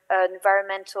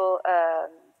 environmental,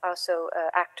 also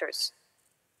actors.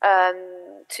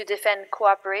 To defend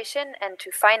cooperation and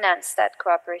to finance that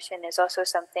cooperation is also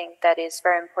something that is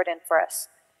very important for us.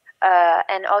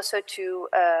 And also to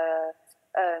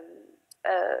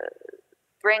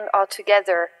bring all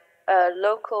together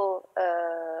local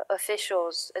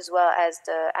officials, as well as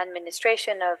the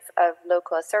administration of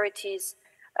local authorities,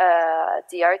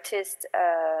 the artists,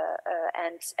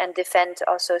 and defend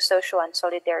also social and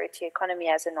solidarity economy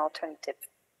as an alternative.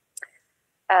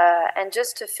 And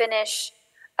just to finish,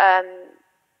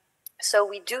 so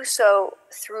we do so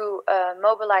through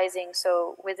mobilizing,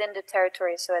 so within the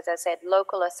territory, so as I said,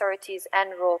 local authorities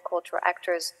and rural cultural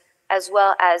actors, as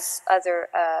well as other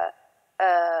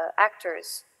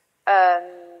actors.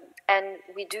 And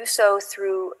we do so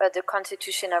through the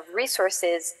constitution of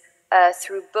resources,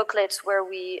 through booklets where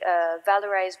we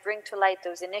valorize, bring to light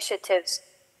those initiatives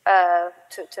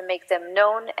to make them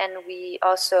known. And we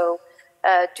also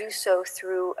do so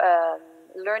through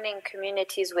learning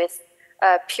communities with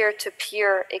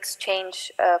peer-to-peer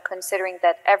exchange, considering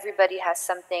that everybody has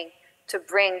something to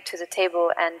bring to the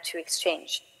table and to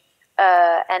exchange.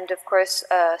 And of course,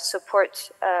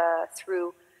 support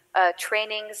through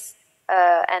trainings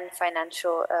and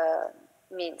financial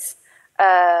means.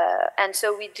 And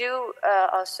so we do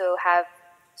also have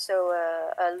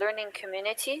a learning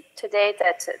community today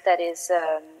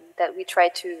that we try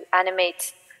to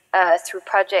animate through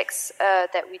projects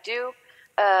that we do,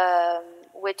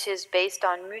 which is based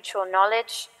on mutual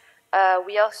knowledge.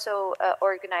 We also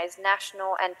organize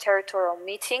national and territorial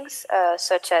meetings,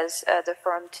 such as the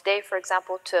forum today, for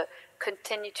example, to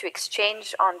continue to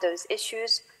exchange on those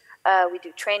issues. We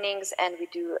do trainings, and we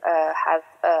do have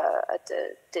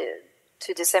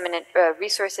to disseminate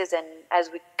resources, and as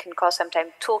we can call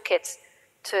sometimes toolkits,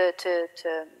 to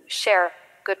share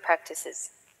good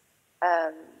practices.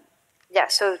 Yeah,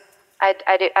 so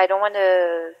I don't want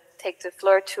to take the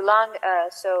floor too long,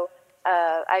 so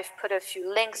I've put a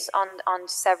few links on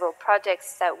several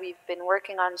projects that we've been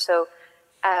working on. So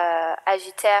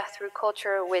Agiter through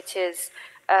Culture, which is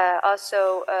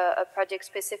also a project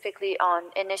specifically on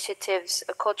initiatives,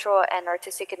 cultural and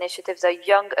artistic initiatives of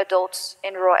young adults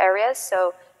in rural areas.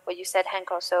 So what you said,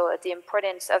 Henk, also the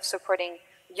importance of supporting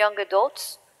young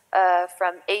adults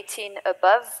from 18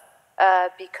 above,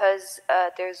 because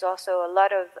there's also a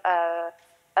lot of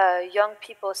young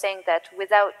people saying that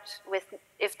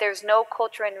if there's no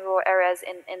culture in rural areas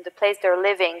in the place they're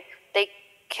living, they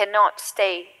cannot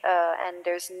stay, and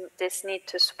there's this need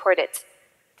to support it.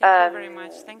 Thank you very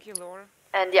much. Thank you, Laure.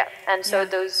 And so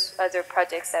those other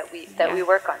projects that we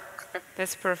work on.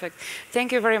 That's perfect.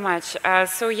 Thank you very much.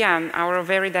 So our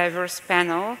very diverse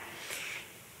panel.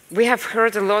 We have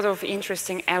heard a lot of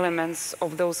interesting elements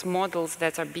of those models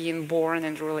that are being born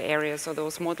in rural areas, or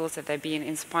those models that are being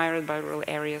inspired by rural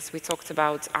areas. We talked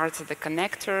about art as the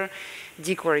connector,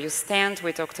 dig where you stand.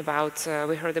 We talked about,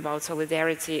 we heard about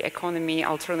solidarity, economy,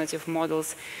 alternative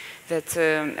models that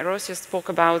Rocío spoke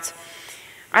about.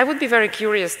 I would be very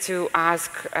curious to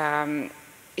ask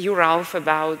you, Ralph,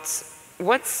 about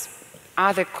what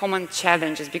are the common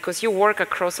challenges, because you work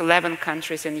across 11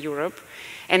 countries in Europe.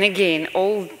 And again,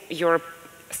 all your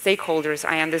stakeholders,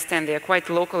 I understand, they are quite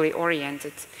locally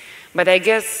oriented. But I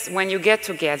guess when you get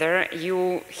together,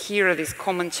 you hear these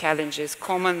common challenges,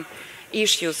 common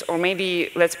issues, or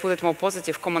maybe, let's put it more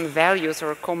positive, common values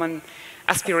or common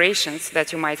aspirations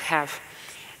that you might have.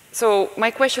 So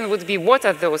my question would be, what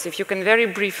are those? If you can very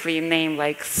briefly name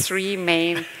like 3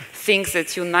 main things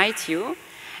that unite you,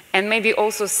 and maybe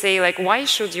also say, like, why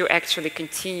should you actually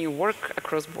continue work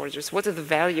across borders? What is the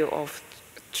value of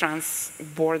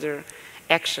trans-border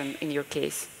action in your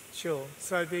case? Sure.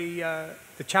 So the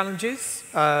challenges,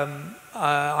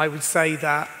 I would say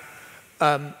that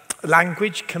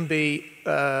language can be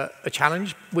a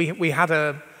challenge. We had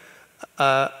a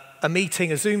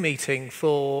meeting, a Zoom meeting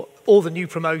for all the new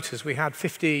promoters. We had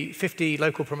 50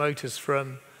 local promoters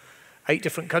from 8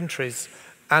 different countries.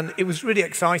 And it was really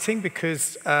exciting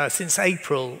because since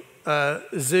April,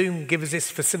 Zoom gives us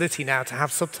this facility now to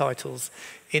have subtitles.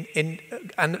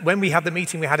 And when we had the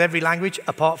meeting, we had every language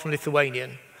apart from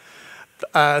Lithuanian.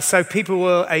 So people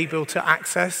were able to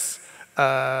access,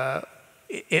 as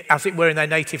it were, in their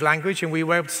native language, and we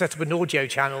were able to set up an audio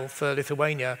channel for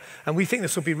Lithuania. And we think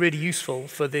this will be really useful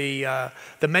for the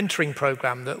mentoring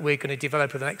program that we're going to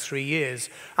develop over the next 3 years.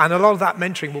 And a lot of that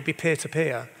mentoring will be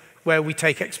peer-to-peer, where we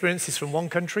take experiences from one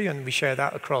country and we share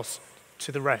that across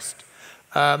to the rest.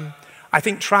 I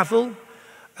think travel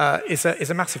is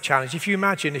a massive challenge. If you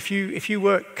imagine, if you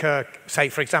work, say,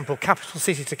 for example, capital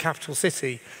city to capital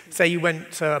city, say you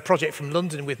went a project from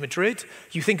London with Madrid,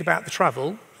 you think about the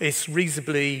travel, it's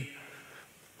reasonably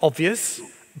obvious,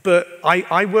 but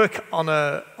I work on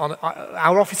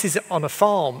our office is on a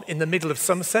farm in the middle of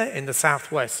Somerset in the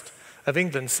southwest of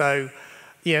England, so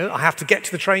I have to get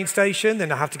to the train station,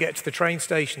 then I have to get to the train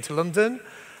station to London.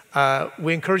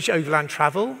 We encourage overland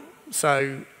travel,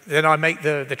 so then I make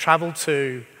the travel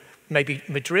to maybe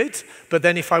Madrid, but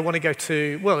then if I want to go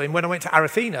to, when I went to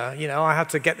Aracena, I had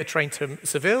to get the train to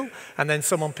Seville, and then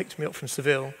someone picked me up from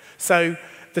Seville. So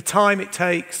the time it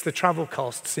takes, the travel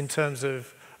costs in terms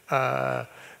of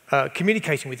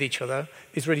communicating with each other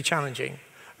is really challenging.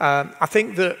 I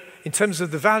think that in terms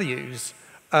of the values,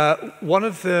 one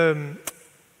of the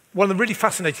really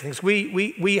fascinating things,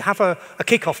 we have a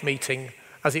kick-off meeting,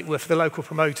 as it were, for the local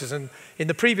promoters. And in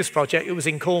the previous project, it was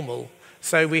in Cornwall.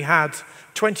 So we had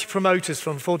 20 promoters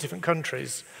from 4 different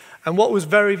countries. And what was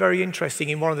very, very interesting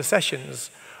in one of the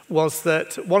sessions was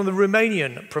that one of the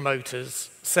Romanian promoters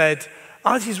said,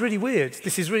 this is really weird.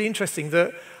 This is really interesting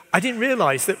that I didn't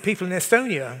realize that people in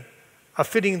Estonia are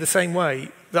feeling the same way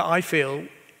that I feel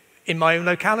in my own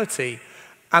locality.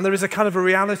 And there is a kind of a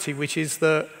reality, which is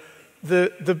that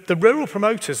the rural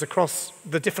promoters across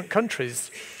the different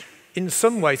countries in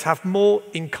some ways have more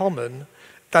in common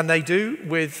than they do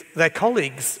with their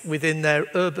colleagues within their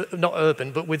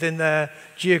but within their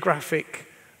geographic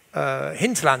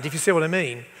hinterland, if you see what I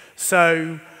mean.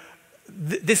 So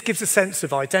this gives a sense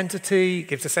of identity,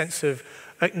 gives a sense of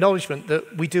acknowledgement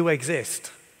that we do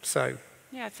exist. So.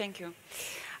 Yeah, thank you.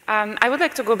 I would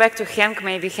like to go back to Henk,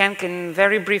 maybe Henk, in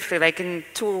very briefly, like in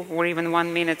 2 or even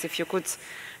 1 minute, if you could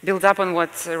build up on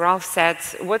what Ralph said.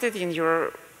 What is, in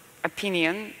your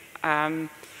opinion,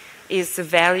 is the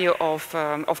value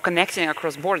of connecting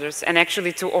across borders and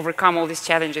actually to overcome all these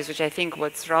challenges, which I think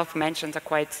what Ralph mentioned are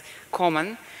quite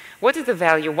common? What is the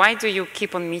value? Why do you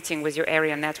keep on meeting with your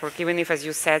area network, even if, as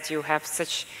you said, you have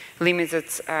such limited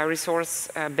resource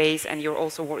base and you're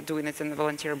also doing it on a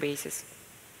volunteer basis?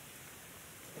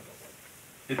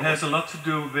 it has a lot to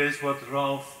do with what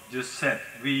Ralph just said.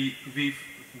 We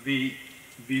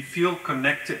feel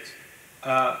connected,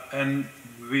 and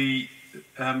we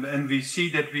see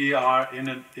that we are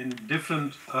in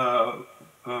different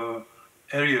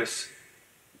areas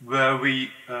where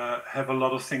we have a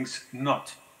lot of things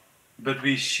not. But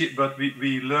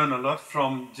we learn a lot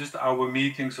from just our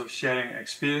meetings of sharing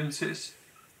experiences.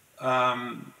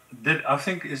 That I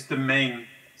think is the main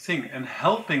thing, and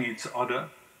helping each other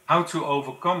how to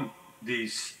overcome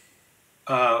these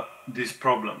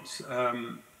problems.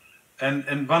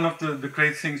 And one of the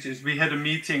great things is we had a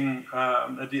meeting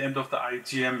at the end of the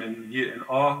IGM here in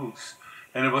Aarhus,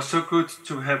 and it was so good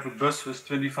to have a bus with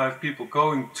 25 people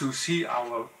going to see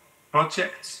our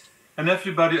projects. And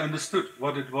everybody understood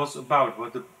what it was about,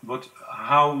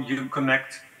 how you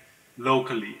connect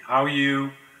locally, how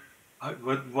you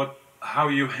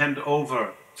hand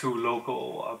over to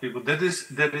local people. That is.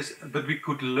 But we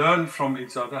could learn from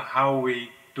each other how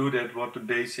we do that, what the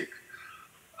basic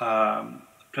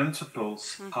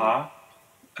principles are.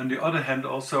 On the other hand,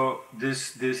 also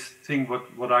this thing,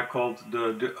 what I called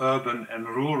the urban and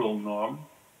rural norm.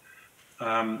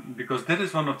 Because that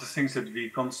is one of the things that we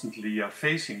constantly are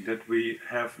facing, that we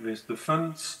have with the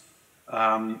funds,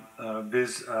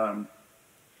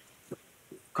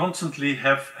 constantly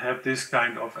have this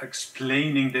kind of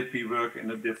explaining that we work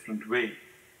in a different way.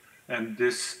 And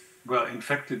this, well, in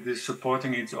fact, it is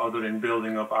supporting each other in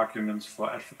building up arguments for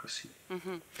advocacy.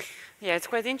 Yeah, it's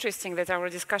quite interesting that our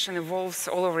discussion evolves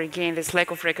all over again, this lack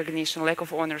of recognition, lack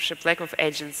of ownership, lack of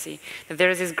agency, that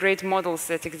there is these great models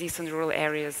that exist in rural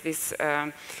areas, this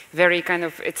very kind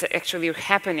of, it's actually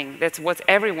happening, that's what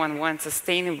everyone wants,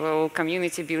 sustainable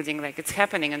community building, like it's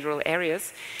happening in rural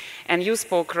areas. And you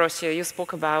spoke, Rocío, you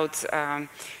spoke about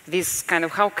this kind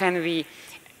of, how can we,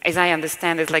 as I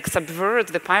understand it, like subvert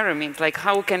the pyramid, like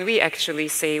how can we actually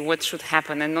say what should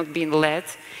happen and not being led?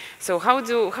 So how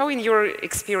in your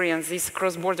experience this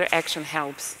cross-border action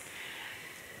helps?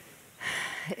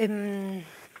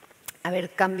 A ver,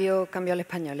 cambio al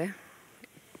español, ¿eh?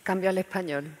 Cambio al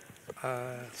español.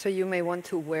 So you may want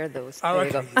to wear those. Oh,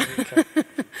 there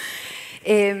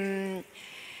okay.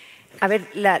 A ver,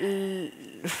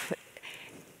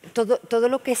 todo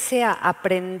lo que sea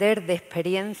aprender de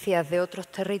experiencias de otros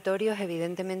territorios,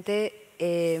 evidentemente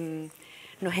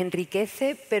nos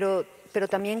enriquece, pero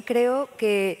también creo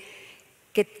que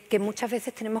muchas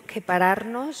veces tenemos que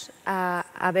pararnos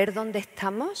a ver dónde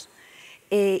estamos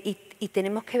y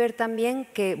tenemos que ver también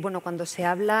que, bueno, cuando se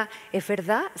habla, es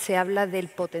verdad, se habla del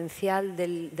potencial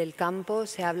del campo,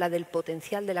 se habla del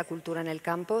potencial de la cultura en el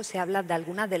campo, se habla de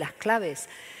algunas de las claves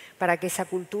para que esa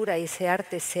cultura y ese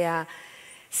arte sea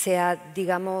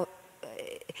digamos,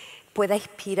 pueda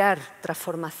inspirar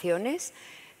transformaciones,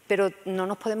 pero no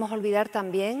nos podemos olvidar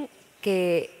también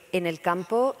que en el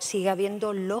campo sigue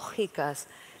habiendo lógicas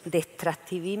de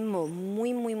extractivismo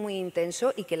muy, muy, muy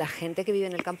intenso y que la gente que vive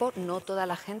en el campo, no toda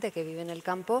la gente que vive en el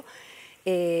campo,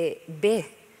 ve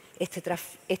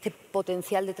este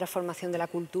potencial de transformación de la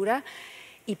cultura,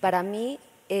 y para mí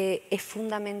es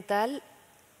fundamental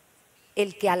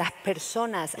el que a las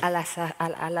personas,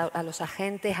 a los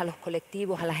agentes, a los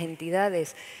colectivos, a las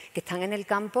entidades que están en el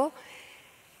campo,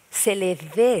 se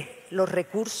les dé los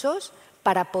recursos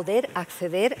para poder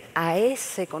acceder a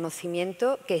ese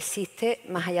conocimiento que existe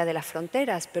más allá de las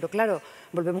fronteras. Pero claro,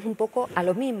 volvemos un poco a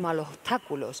lo mismo, a los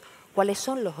obstáculos. ¿Cuáles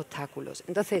son los obstáculos?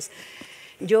 Entonces,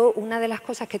 yo una de las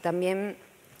cosas que también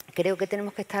creo que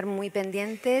tenemos que estar muy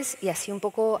pendientes, y así un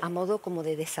poco a modo como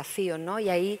de desafío, ¿no? Y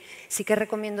ahí sí que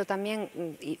recomiendo también,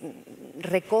 y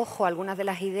recojo algunas de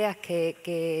las ideas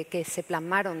que se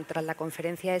plasmaron tras la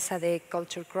conferencia esa de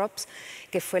Culture Crops,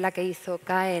 que fue la que hizo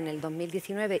CAE en el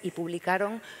 2019, y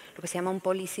publicaron lo que se llama un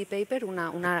policy paper,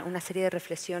 una serie de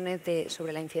reflexiones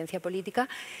sobre la incidencia política,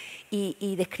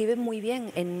 y describen muy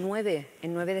bien en nueve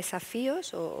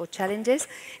desafíos o challenges.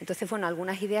 Entonces, bueno,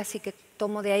 algunas ideas sí que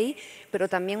tomo de ahí, pero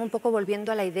también un poco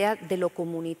volviendo a la idea de lo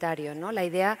comunitario, ¿no? La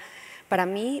idea, para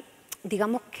mí,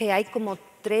 digamos que hay como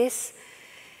tres,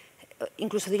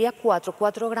 incluso diría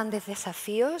cuatro grandes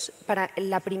desafíos.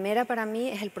 La primera para mí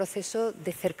es el proceso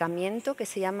de cercamiento, que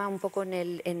se llama un poco en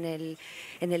el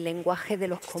lenguaje de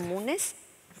los comunes.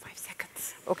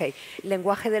 Ok,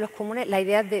 lenguaje de los comunes, la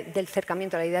idea del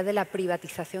cercamiento, la idea de la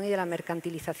privatización y de la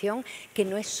mercantilización, que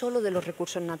no es solo de los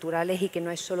recursos naturales y que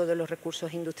no es solo de los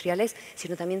recursos industriales,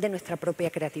 sino también de nuestra propia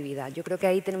creatividad. Yo creo que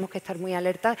ahí tenemos que estar muy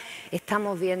alertas.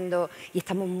 Estamos viendo y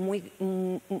estamos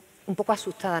un poco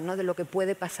asustadas, ¿no?, de lo que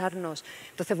puede pasarnos.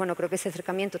 Entonces, bueno, creo que ese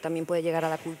acercamiento también puede llegar a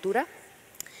la cultura.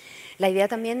 La idea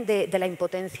también de la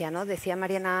impotencia, ¿no? Decía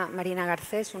Marina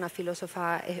Garcés, una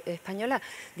filósofa española,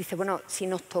 dice, bueno, si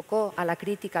nos tocó a la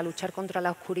crítica luchar contra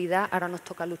la oscuridad, ahora nos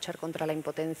toca luchar contra la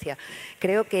impotencia.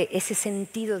 Creo que ese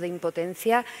sentido de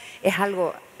impotencia es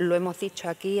algo, lo hemos dicho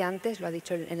aquí antes, lo ha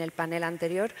dicho en el panel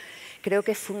anterior, creo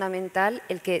que es fundamental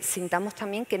el que sintamos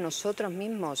también que nosotros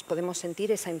mismos podemos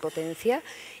sentir esa impotencia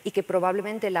y que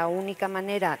probablemente la única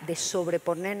manera de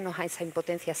sobreponernos a esa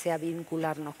impotencia sea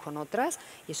vincularnos con otras,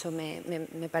 y eso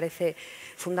me parece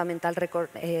fundamental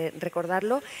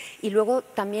recordarlo. Y luego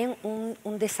también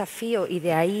un desafío, y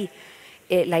de ahí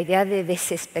la idea de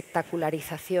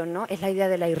desespectacularización, ¿no? Es la idea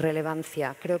de la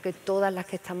irrelevancia. Creo que todas las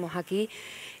que estamos aquí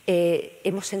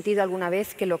hemos sentido alguna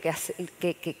vez que lo que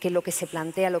se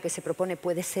plantea, lo que se propone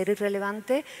puede ser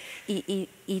irrelevante y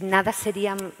nada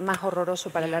sería más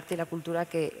horroroso para el arte y la cultura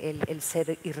que el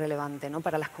ser irrelevante, ¿no?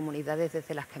 Para las comunidades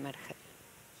desde las que emerge.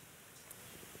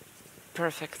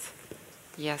 Perfect.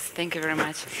 Yes, thank you very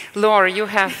much. Laure, you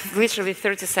have literally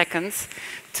 30 seconds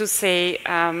to say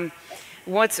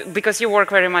because you work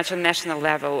very much on national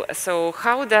level. So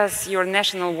how does your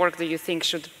national work, do you think,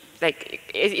 should, like,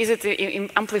 is it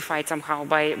amplified somehow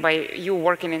by you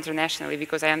working internationally?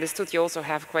 Because I understood you also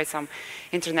have quite some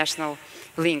international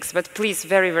links. But please,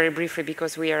 very, very briefly,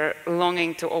 because we are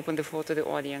longing to open the floor to the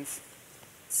audience.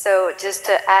 So just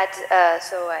to add,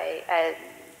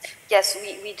 yes,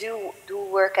 we do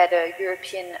work at a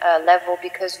European level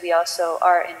because we also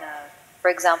are in for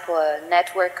example, a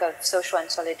network of social and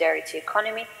solidarity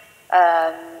economy.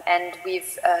 And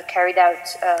we've carried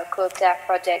out a Cultura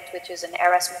project, which is an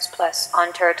Erasmus Plus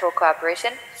on territorial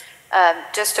cooperation.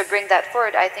 Just to bring that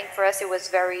forward, I think for us it was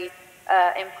very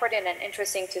important and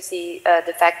interesting to see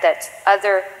the fact that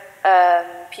other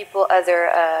people,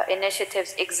 other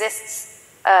initiatives exists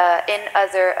in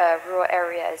other rural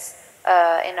areas,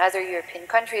 in other European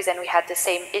countries, and we had the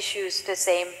same issues, the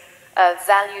same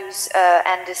values,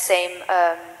 and the same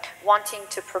wanting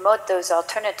to promote those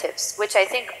alternatives, which I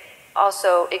think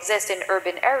also exist in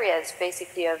urban areas,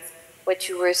 basically, of what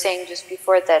you were saying just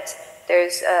before, that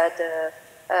there's the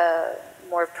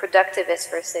more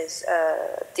productivist versus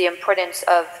the importance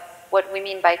of what we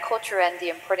mean by culture and the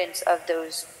importance of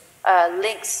those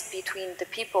links between the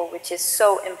people, which is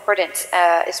so important,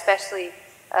 especially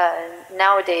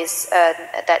nowadays,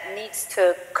 that needs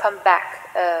to come back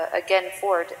again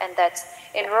forward. And that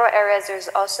in rural areas there's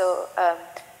also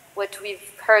what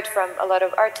we've heard from a lot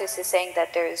of artists is saying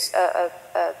that there's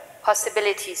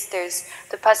possibilities, there's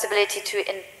the possibility to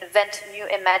invent new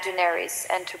imaginaries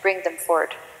and to bring them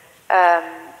forward.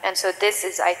 And so this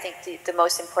is, I think, the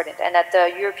most important. And at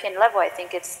the European level, I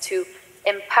think it's to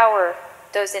empower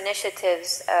those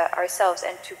initiatives ourselves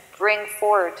and to bring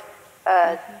forward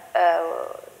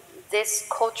this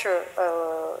culture,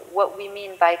 what we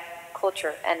mean by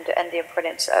culture, and the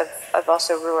importance of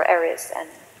also rural areas. And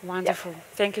wonderful. Yeah.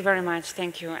 Thank you very much.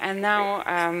 Thank you. And now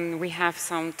we have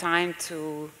some time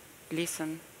to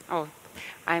listen. Oh,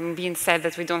 I'm being said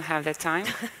that we don't have that time.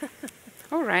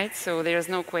 All right, so there's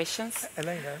no questions.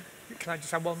 Elena, can I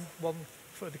just have one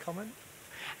further comment?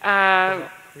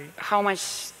 How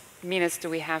much minutes do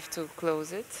we have to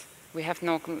close it? We have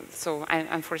no, so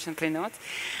unfortunately not.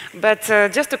 But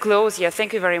just to close, yeah,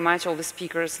 thank you very much, all the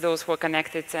speakers, those who are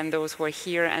connected and those who are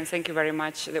here, and thank you very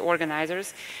much, the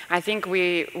organizers. I think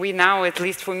we now, at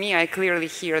least for me, I clearly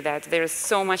hear that there is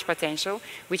so much potential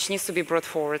which needs to be brought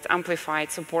forward,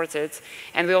 amplified, supported,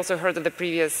 and we also heard at the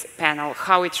previous panel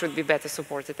how it should be better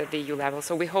supported at the EU level.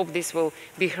 So we hope this will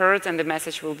be heard and the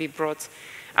message will be brought,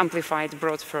 amplified,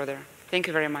 brought further. Thank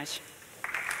you very much.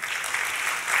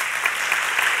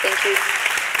 Thank you.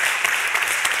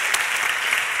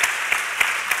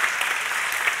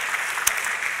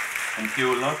 Thank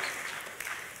you a lot.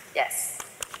 Yes.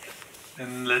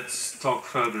 And let's talk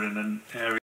further in an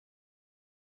area.